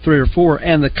get 3 or 4,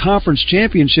 and the conference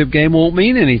championship game won't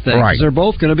mean anything because they're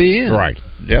both going to be in. Right,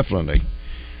 definitely.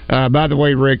 By the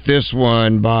way, Rick, this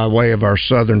one by way of our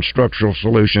Southern Structural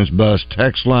Solutions Bus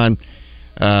text line,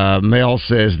 Mel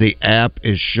says the app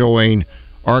is showing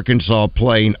Arkansas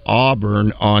playing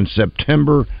Auburn on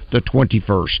September the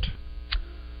 21st.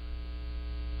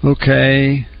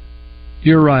 Okay.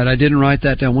 You're right. I didn't write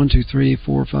that down. 1, 2, 3,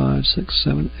 4, 5, 6,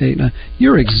 7, 8, 9.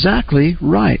 You're exactly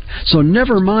right. So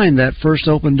never mind that first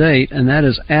open date, and that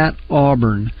is at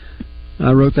Auburn.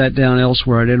 I wrote that down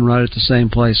elsewhere. I didn't write it the same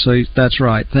place. So that's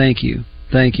right. Thank you.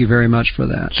 Thank you very much for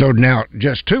that. So now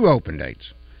just 2 open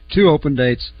dates. 2 open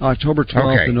dates, October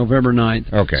 12th and November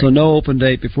 9th. Okay. So no open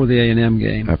date before the A&M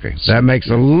game. Okay. That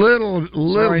makes a little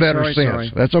better sense.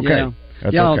 Sorry. That's okay. Yeah.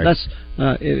 That's okay. That's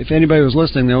if anybody was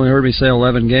listening, they only heard me say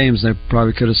 11 games. They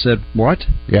probably could have said what?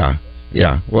 Yeah.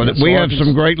 Well, we have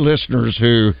some great listeners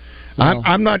who. Well,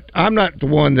 I'm not the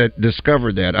one that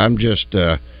discovered that. I'm just.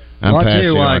 I'll tell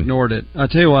you why I ignored it.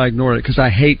 Because I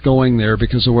hate going there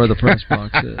because of where the press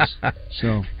box is.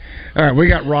 So, all right, we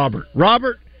got Robert.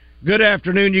 Robert, good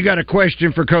afternoon. You got a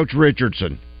question for Coach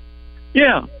Richardson?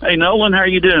 Yeah. Hey, Nolan, how are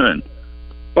you doing?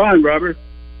 Fine, Robert.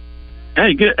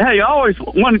 Hey, good. Hey, I've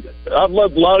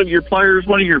loved a lot of your players.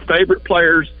 One of your favorite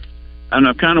players, and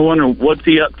I'm kind of wondering what's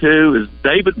he up to, is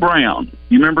David Brown.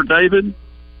 You remember David?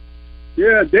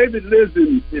 Yeah, David lives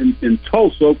in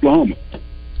Tulsa, Oklahoma.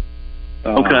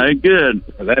 Okay, good.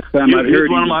 Last time I heard he's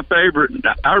one of my favorite.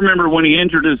 I remember when he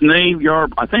injured his knee.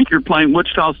 I think you're playing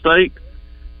Wichita State,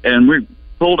 and we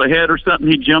pulled ahead or something.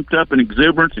 He jumped up in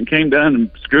exuberance and came down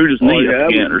and screwed his knee up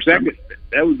again or something.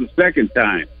 That was the second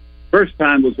time. First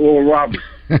time was Oral Roberts.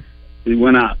 He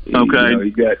went out. Okay.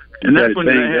 And that's when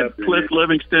they had Cliff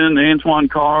Livingston, Antoine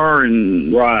Carr,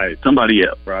 and somebody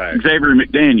else. Right. Xavier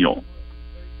McDaniel.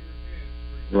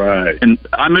 Right. And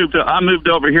I moved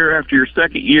over here after your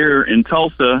second year in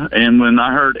Tulsa, and when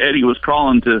I heard Eddie was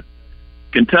crawling to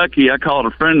Kentucky, I called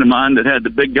a friend of mine that had the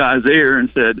big guy's ear and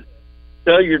said,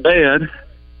 tell your dad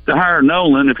to hire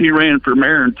Nolan. If he ran for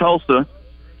mayor in Tulsa,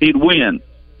 he'd win.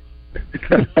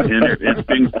 And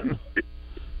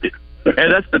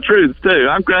that's the truth too.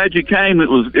 I'm glad you came. It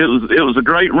was a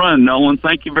great run, Nolan.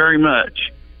 Thank you very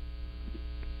much.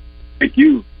 Thank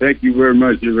you very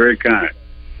much. You're very kind.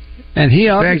 And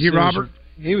thank you, Robert.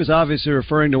 He was obviously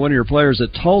referring to one of your players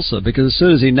at Tulsa because as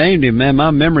soon as he named him, man,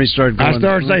 my memory started going. I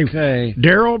started saying,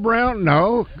 Darryl Brown?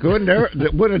 No, couldn't.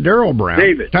 What a Darryl Brown?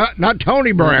 David, not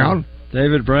Tony Brown.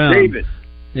 David Brown. David.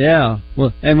 Yeah.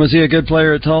 Well, and was he a good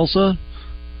player at Tulsa?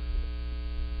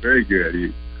 Very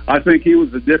good. I think he was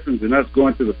the difference in us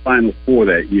going to the Final Four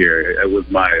that year. It was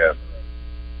my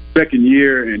second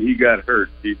year, and he got hurt.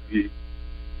 He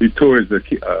tore his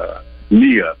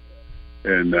knee up.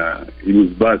 And he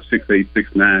was about 6'8",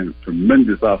 6'9",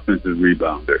 tremendous offensive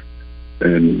rebounder.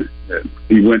 And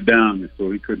he went down, and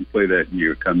so he couldn't play that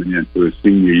year. Coming into his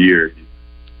senior year,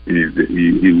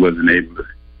 he wasn't able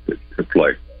to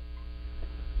play.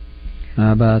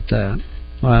 How about that?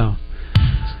 Wow.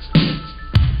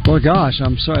 Well, gosh,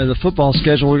 I'm sorry. The football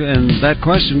schedule and that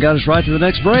question got us right to the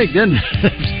next break, didn't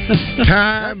it?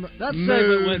 Time that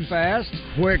segment went fast.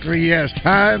 Quickly, yes.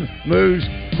 Time moves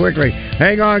quickly.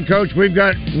 Hang on, Coach. We've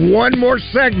got one more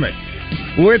segment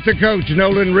with the coach,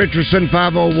 Nolan Richardson,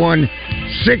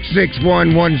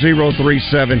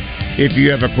 501-661-1037. If you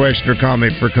have a question or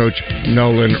comment for Coach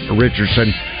Nolan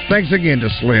Richardson. Thanks again to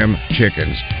Slim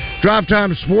Chickens. Drive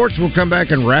Time Sports. We'll come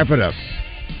back and wrap it up.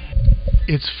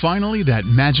 It's finally that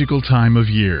magical time of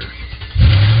year.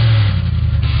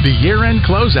 The year-end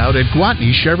closeout at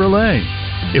Gwatney Chevrolet.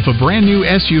 If a brand new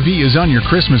SUV is on your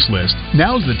Christmas list,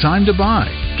 now's the time to buy.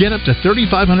 Get up to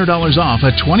 $3,500 off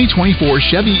a 2024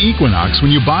 Chevy Equinox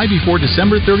when you buy before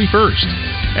December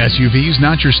 31st. SUVs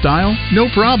not your style? No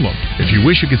problem. If you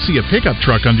wish you could see a pickup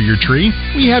truck under your tree,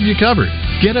 we have you covered.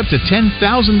 Get up to $10,000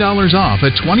 off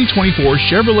a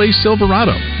 2024 Chevrolet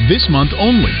Silverado this month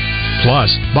only.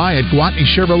 Plus, buy at Gwatney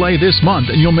Chevrolet this month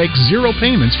and you'll make 0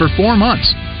 payments for 4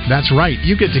 months. That's right,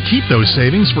 you get to keep those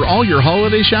savings for all your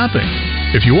holiday shopping.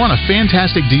 If you want a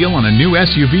fantastic deal on a new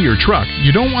SUV or truck,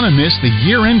 you don't want to miss the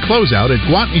year-end closeout at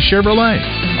Gwatney Chevrolet,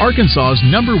 Arkansas's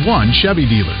 #1 Chevy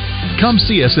dealer. Come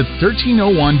see us at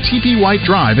 1301 TP White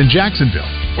Drive in Jacksonville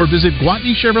or visit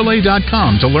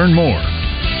GwatneyChevrolet.com to learn more.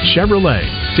 Chevrolet.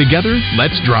 Together,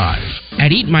 let's drive.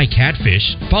 At Eat My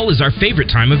Catfish, fall is our favorite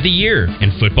time of the year,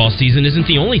 and football season isn't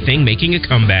the only thing making a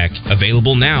comeback.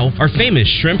 Available now, our famous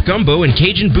shrimp gumbo and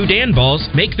Cajun boudin balls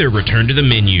make their return to the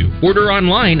menu. Order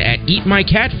online at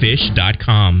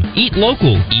eatmycatfish.com. Eat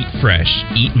local, eat fresh,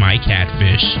 Eat My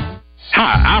Catfish.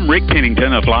 Hi, I'm Rick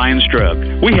Pennington of Lions Drug.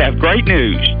 We have great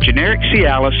news. Generic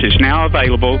Cialis is now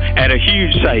available at a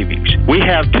huge savings. We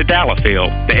have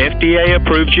Tadalafil, the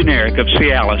FDA-approved generic of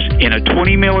Cialis, in a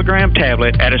 20-milligram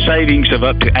tablet at a savings of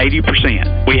up to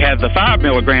 80%. We have the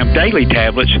 5-milligram daily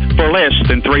tablets for less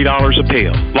than $3 a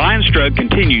pill. Lions Drug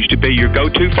continues to be your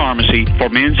go-to pharmacy for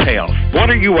men's health. What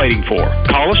are you waiting for?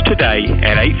 Call us today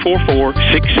at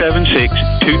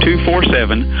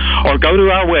 844-676-2247 or go to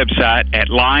our website at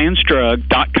lionsdrug.com.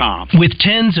 With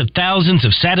tens of thousands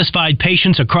of satisfied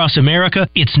patients across America,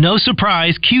 it's no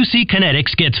surprise QC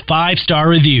Kinetics gets 5-star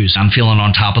reviews. I'm feeling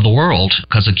on top of the world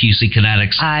because of QC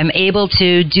Kinetics. I'm able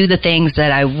to do the things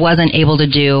that I wasn't able to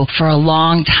do for a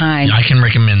long time. I can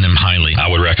recommend them highly. I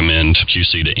would recommend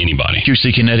QC to anybody.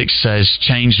 QC Kinetics has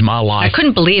changed my life. I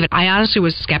couldn't believe it. I honestly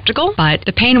was skeptical, but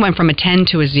the pain went from a 10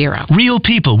 to a 0. Real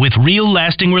people with real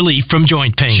lasting relief from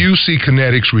joint pain. QC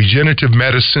Kinetics Regenerative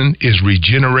Medicine is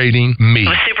regenerating me. It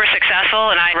was super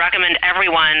successful, and I recommend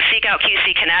everyone seek out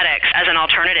QC Kinetics as an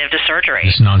alternative to surgery.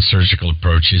 This non-surgical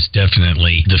approach is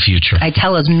definitely the future. I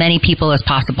tell as many people as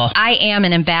possible. I am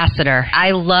an ambassador.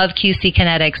 I love QC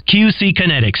Kinetics. QC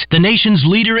Kinetics, the nation's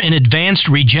leader in advanced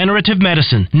regenerative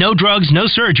medicine. No drugs, no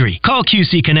surgery. Call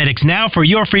QC Kinetics now for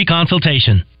your free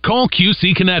consultation. Call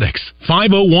QC Kinetics,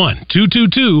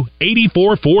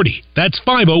 501-222-8440. That's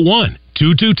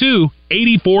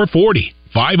 501-222-8440.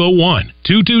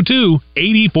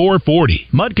 501-222-8440.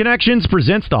 Mud Connections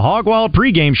presents the Hog Wild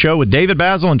pregame show with David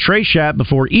Basil and Trey Schapp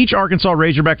before each Arkansas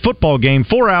Razorback football game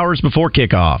 4 hours before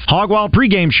kickoff. Hog Wild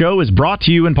pregame show is brought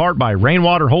to you in part by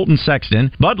Rainwater, Holton,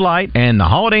 Sexton, Bud Light, and the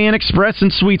Holiday Inn Express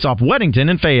and Suites off Weddington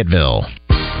and Fayetteville.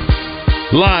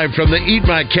 Live from the Eat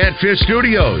My Catfish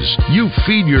studios, you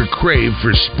feed your crave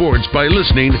for sports by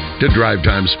listening to Drive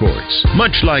Time Sports.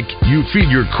 Much like you feed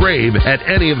your crave at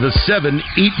any of the 7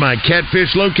 Eat My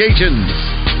Catfish locations.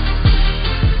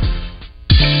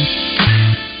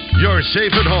 You're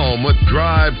safe at home with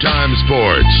Drive Time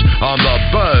Sports on the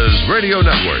Buzz Radio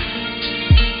Network.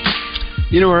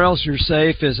 You know where else you're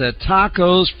safe is at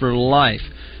Tacos for Life.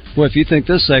 Boy, if you think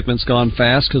this segment's gone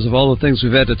fast because of all the things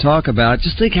we've had to talk about,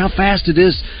 just think how fast it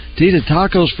is to eat at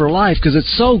Tacos for Life because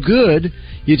it's so good,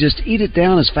 you just eat it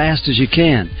down as fast as you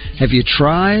can. Have you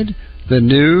tried the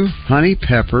new honey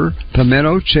pepper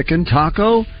pimento chicken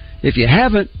taco? If you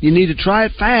haven't, you need to try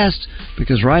it fast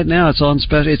because right now it's on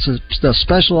special. It's a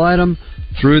special item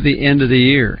through the end of the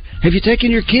year. Have you taken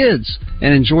your kids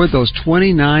and enjoyed those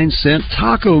 29-cent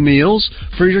taco meals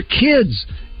for your kids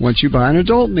once you buy an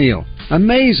adult meal?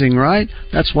 Amazing, right?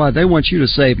 That's why they want you to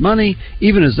save money,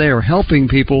 even as they are helping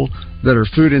people that are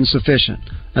food insufficient.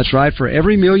 That's right. For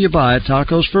every meal you buy at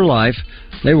Tacos for Life,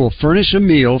 they will furnish a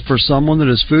meal for someone that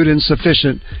is food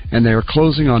insufficient, and they are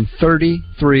closing on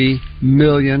 33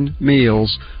 million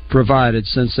meals provided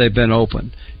since they've been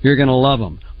open. You're going to love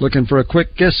them. Looking for a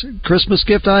quick Christmas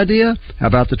gift idea? How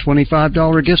about the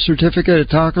 $25 gift certificate at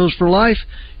Tacos for Life?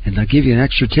 And they'll give you an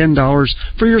extra $10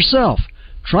 for yourself.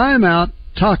 Try them out.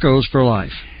 Tacos for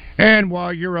Life. And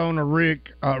while you're on a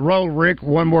roll, Rick,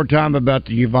 one more time about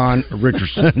the Yvonne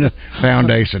Richardson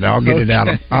Foundation. I'll get it out.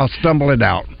 I'll stumble it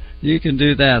out. You can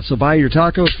do that. So buy your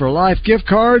Tacos for Life gift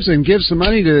cards and give some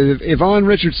money to the Yvonne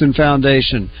Richardson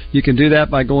Foundation. You can do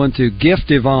that by going to Gift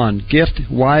Yvonne,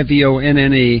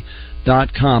 YVONNE.com.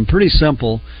 Pretty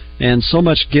simple. And so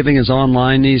much giving is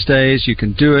online these days. You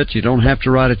can do it. You don't have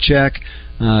to write a check.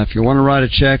 If you want to write a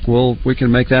check, we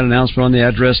can make that announcement on the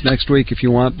address next week if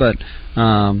you want. But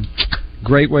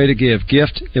great way to give.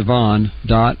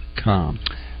 GiftYvonne.com.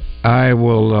 I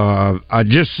will. I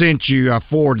just sent you. I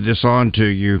forwarded this on to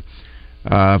you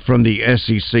from the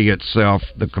SEC itself,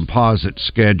 the composite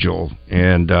schedule,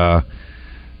 and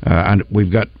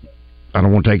we've got. I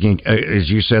don't want to take any,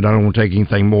 as you said, I don't want to take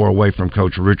anything more away from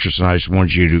Coach Richardson. I just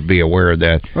wanted you to be aware of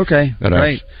that. Okay,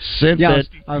 great.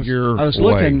 I was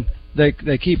looking.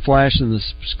 They keep flashing the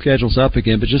schedules up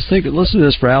again, but just listen to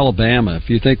this for Alabama. If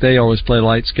you think they always play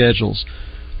light schedules,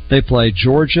 they play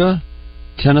Georgia,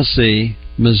 Tennessee,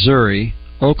 Missouri,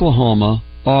 Oklahoma,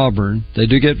 Auburn. They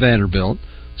do get Vanderbilt,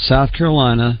 South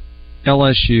Carolina,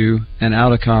 LSU, and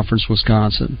out-of-conference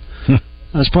Wisconsin.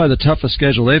 That's probably the toughest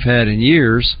schedule they've had in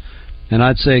years. And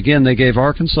I'd say, again, they gave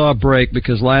Arkansas a break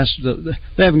because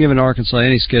they haven't given Arkansas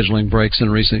any scheduling breaks in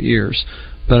recent years.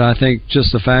 But I think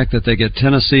just the fact that they get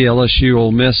Tennessee, LSU,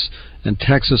 Ole Miss, and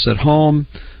Texas at home,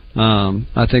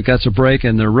 I think that's a break.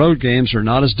 And their road games are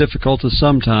not as difficult as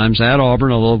sometimes. At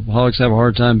Auburn, although Hogs have a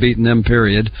hard time beating them,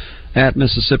 period. At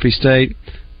Mississippi State,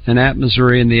 and at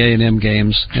Missouri in the A&M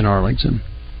games in Arlington.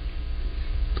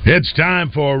 It's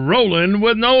time for Rollin'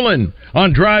 with Nolan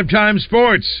on Drive Time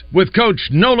Sports with Coach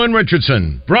Nolan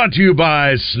Richardson. Brought to you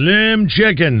by Slim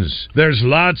Chickens. There's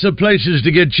lots of places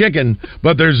to get chicken,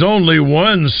 but there's only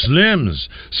one Slim's,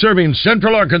 serving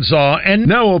Central Arkansas and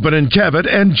now open in Cabot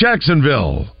and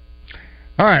Jacksonville.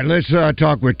 All right, let's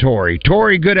talk with Tori.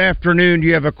 Tori, good afternoon. Do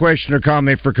you have a question or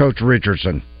comment for Coach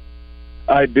Richardson?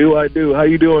 I do. How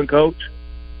you doing, Coach?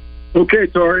 Okay,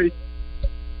 Tori.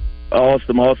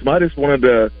 Awesome. I just wanted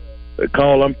to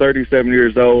call. I'm 37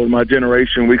 years old. My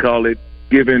generation, we call it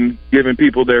giving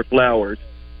people their flowers.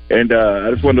 And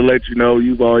I just wanted to let you know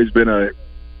you've always been a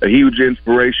huge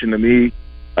inspiration to me.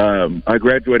 I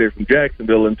graduated from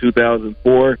Jacksonville in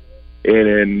 2004, and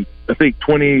in I think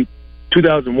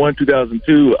 2001,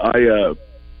 2002,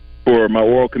 for my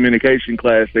oral communication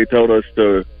class, they told us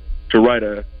to write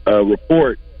a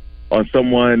report on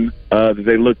someone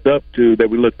that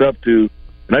we looked up to.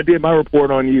 And I did my report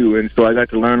on you, and so I got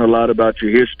to learn a lot about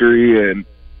your history and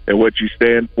what you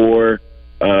stand for,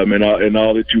 and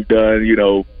all that you've done,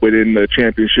 within the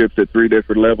championships at 3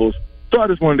 different levels. So I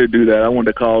just wanted to do that. I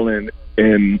wanted to call in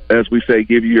and, as we say,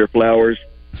 give you your flowers.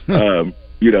 So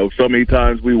many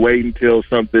times we wait until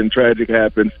something tragic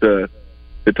happens to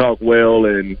talk well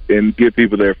and give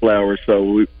people their flowers. So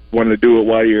we wanted to do it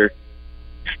while you're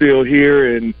still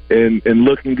here and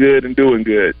looking good and doing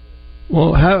good.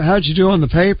 Well, how'd you do on the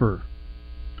paper?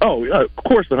 Oh, of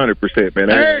course, 100%, man.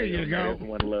 There you go.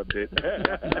 Everyone loved it.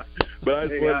 But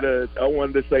I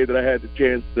wanted to say that I had the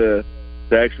chance to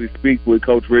actually speak with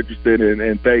Coach Richardson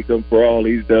and thank him for all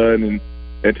he's done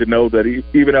and to know that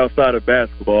even outside of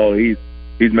basketball, he's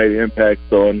made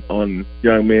impacts on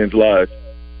young men's lives.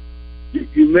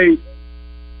 You made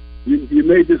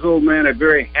this old man a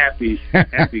very happy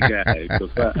guy.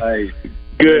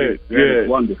 Good.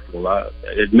 Wonderful.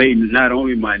 It made not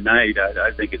only my night,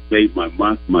 I think it made my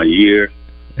month, my year.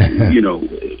 I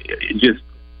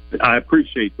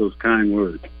appreciate those kind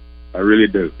words. I really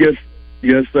do.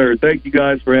 Yes, sir. Thank you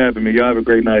guys for having me. Y'all have a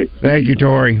great night. Thank you,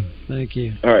 Tori. Thank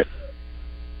you. All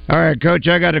right, Coach,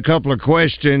 I got a couple of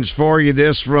questions for you.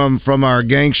 This from our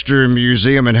Gangster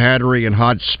Museum in Hattery and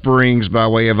Hot Springs by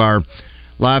way of our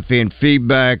live fan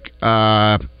feedback.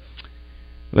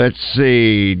 Let's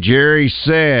see. Jerry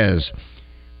says,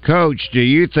 Coach, do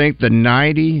you think the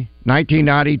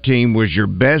 1990 team was your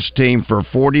best team for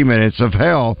 40 minutes of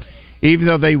hell, even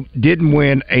though they didn't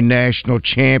win a national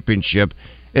championship,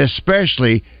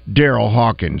 especially Darryl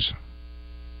Hawkins?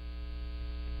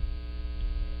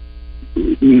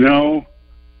 No,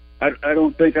 I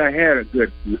don't think I had a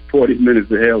good 40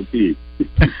 minutes of hell team.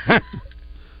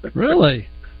 Really?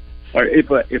 Or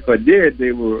if I did,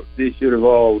 they should have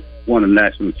all won a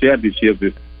national championship.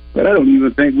 But I don't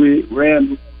even think we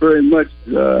ran very much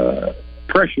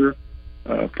pressure,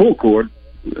 full court.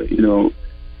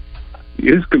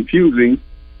 It's confusing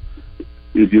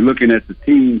if you're looking at the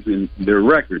teams and their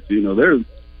records.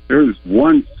 There's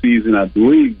one season, I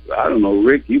believe. I don't know,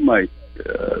 Rick. You might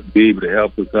be able to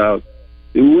help us out.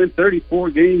 Did we win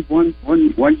 34 games one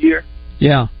year?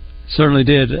 Yeah, certainly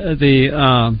did.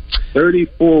 The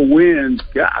 34 wins.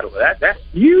 God, that's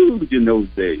huge in those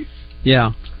days.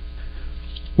 Yeah.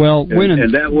 Well,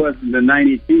 and that wasn't the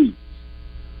 90 team.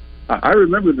 I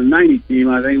remember the 90 team.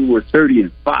 I think we were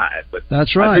 30-5. But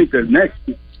that's right. I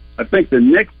think the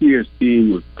next year's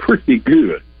team was pretty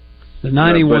good. The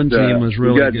 91 team was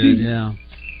really good. Yeah.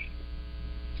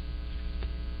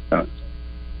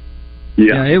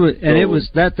 Yeah, it was, and it was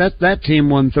that team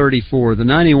won 34. The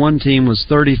 91 team was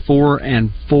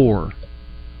 34-4.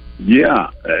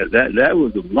 Yeah, that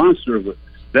was a monster of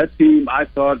that team. I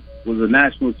thought was a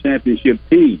national championship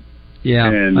team. Yeah,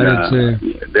 and I did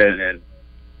too.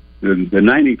 And the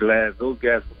 90 class, those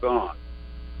guys were gone.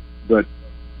 But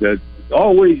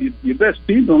always your best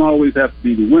team don't always have to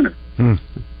be the winner.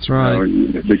 That's right.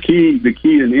 The key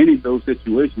in any of those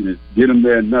situations is get them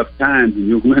there enough times and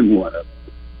you'll win one of them.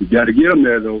 You got to get them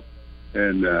there though,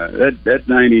 and that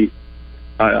 90,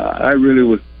 I really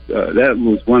was. That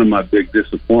was one of my big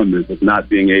disappointments of not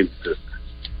being able to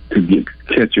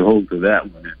catch a hold of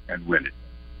that one and win it.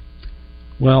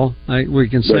 Well, we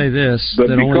can say this. But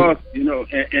because,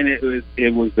 and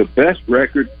it was the best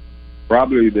record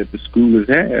probably that the school has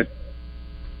had.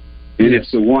 And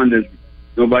it's the one that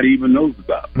nobody even knows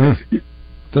about.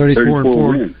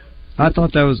 34-4 wins. I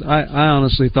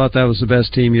honestly thought that was the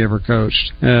best team you ever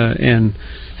coached, and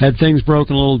had things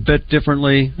broken a little bit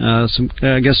differently. I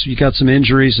guess you got some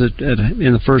injuries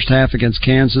in the first half against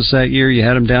Kansas that year. You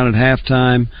had them down at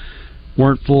halftime,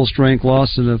 weren't full strength,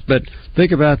 lost in the. But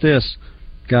think about this,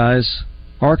 guys.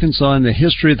 Arkansas, in the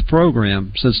history of the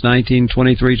program since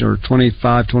 1923 or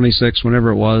 25, 26, whenever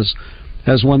it was,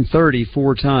 has won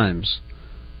 34 times.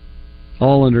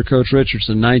 All under Coach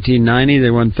Richardson. 1990, they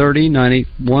won 30.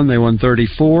 91, they won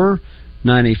 34.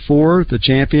 94, the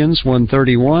champions won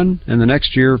 31. And the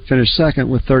next year finished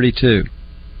second with 32.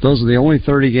 Those are the only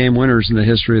 30-game winners in the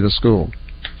history of the school.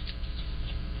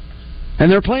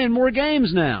 And they're playing more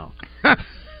games now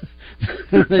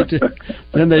than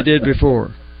they did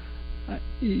before.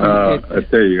 I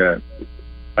tell you,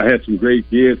 I had some great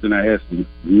kids, and I had some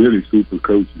really super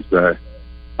coaches.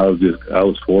 I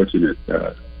was fortunate.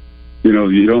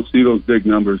 You don't see those big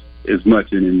numbers as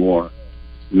much anymore.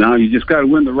 Now you just got to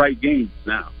win the right games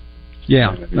now.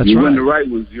 Yeah, that's right. You win the right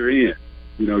ones, you're in.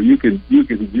 You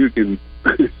can.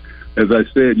 As I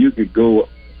said, you could go.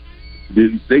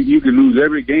 You can lose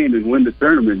every game and win the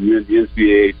tournament. You're in the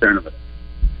NCAA tournament.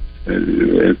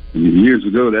 Years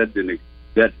ago, that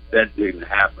didn't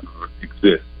happen or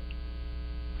exist.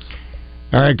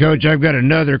 All right, Coach, I've got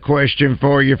another question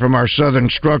for you from our Southern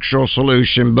Structural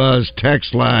Solution Buzz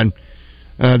text line.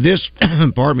 This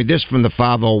from the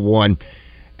 501.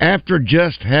 After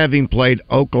just having played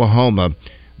Oklahoma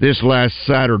this last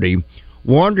Saturday,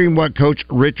 wondering what Coach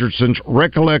Richardson's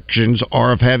recollections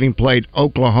are of having played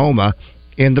Oklahoma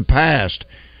in the past.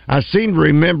 I seem to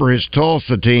remember his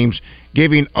Tulsa teams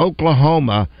giving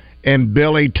Oklahoma and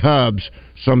Billy Tubbs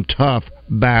some tough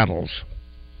battles.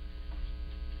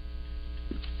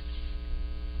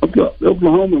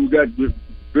 Oklahoma got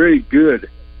very good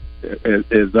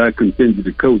as I continued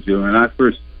to coach. And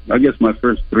I guess my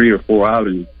first 3 or 4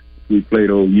 outings, we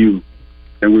played OU,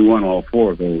 and we won all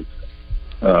 4 of those.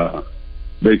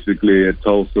 Basically at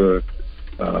Tulsa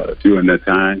during that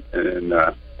time, and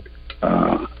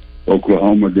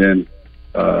Oklahoma. Then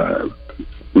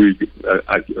we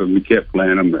kept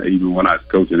playing them even when I was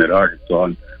coaching at Arkansas,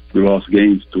 and we lost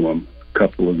games to them. A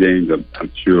couple of games,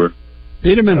 I'm sure.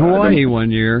 Beat them in Hawaii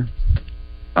one year.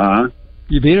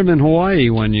 You beat them in Hawaii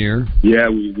one year. Yeah,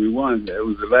 we won. It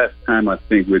was the last time I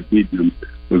think we beat them.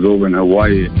 Was over in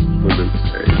Hawaii for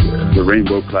the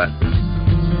Rainbow Classic.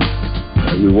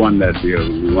 We won that deal.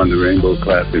 We won the Rainbow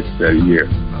Classic that year.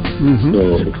 Mm-hmm.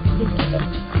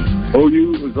 So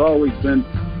OU has always been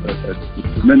a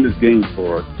tremendous game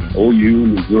for us. OU,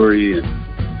 Missouri,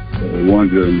 and the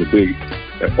ones in the big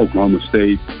Oklahoma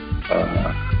State.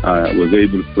 I was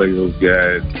able to play those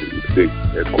guys.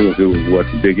 Of course, it was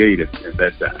the Big 8 at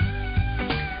that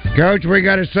time. Coach, we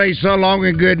got to say so long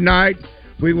and good night.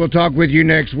 We will talk with you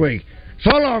next week.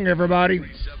 So long, everybody.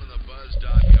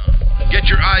 Get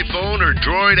your iPhone or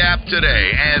Droid app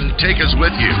today and take us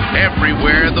with you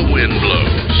everywhere the wind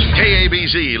blows.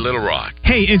 KABZ Little Rock.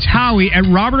 Hey, it's Howie at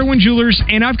Robert Owen Jewelers,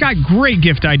 and I've got great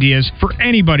gift ideas for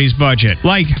anybody's budget.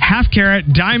 Like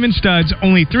half-carat diamond studs,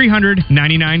 only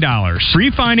 $399. Free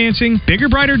financing, bigger,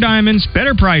 brighter diamonds,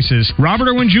 better prices. Robert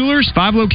Owen Jewelers, 5 locations.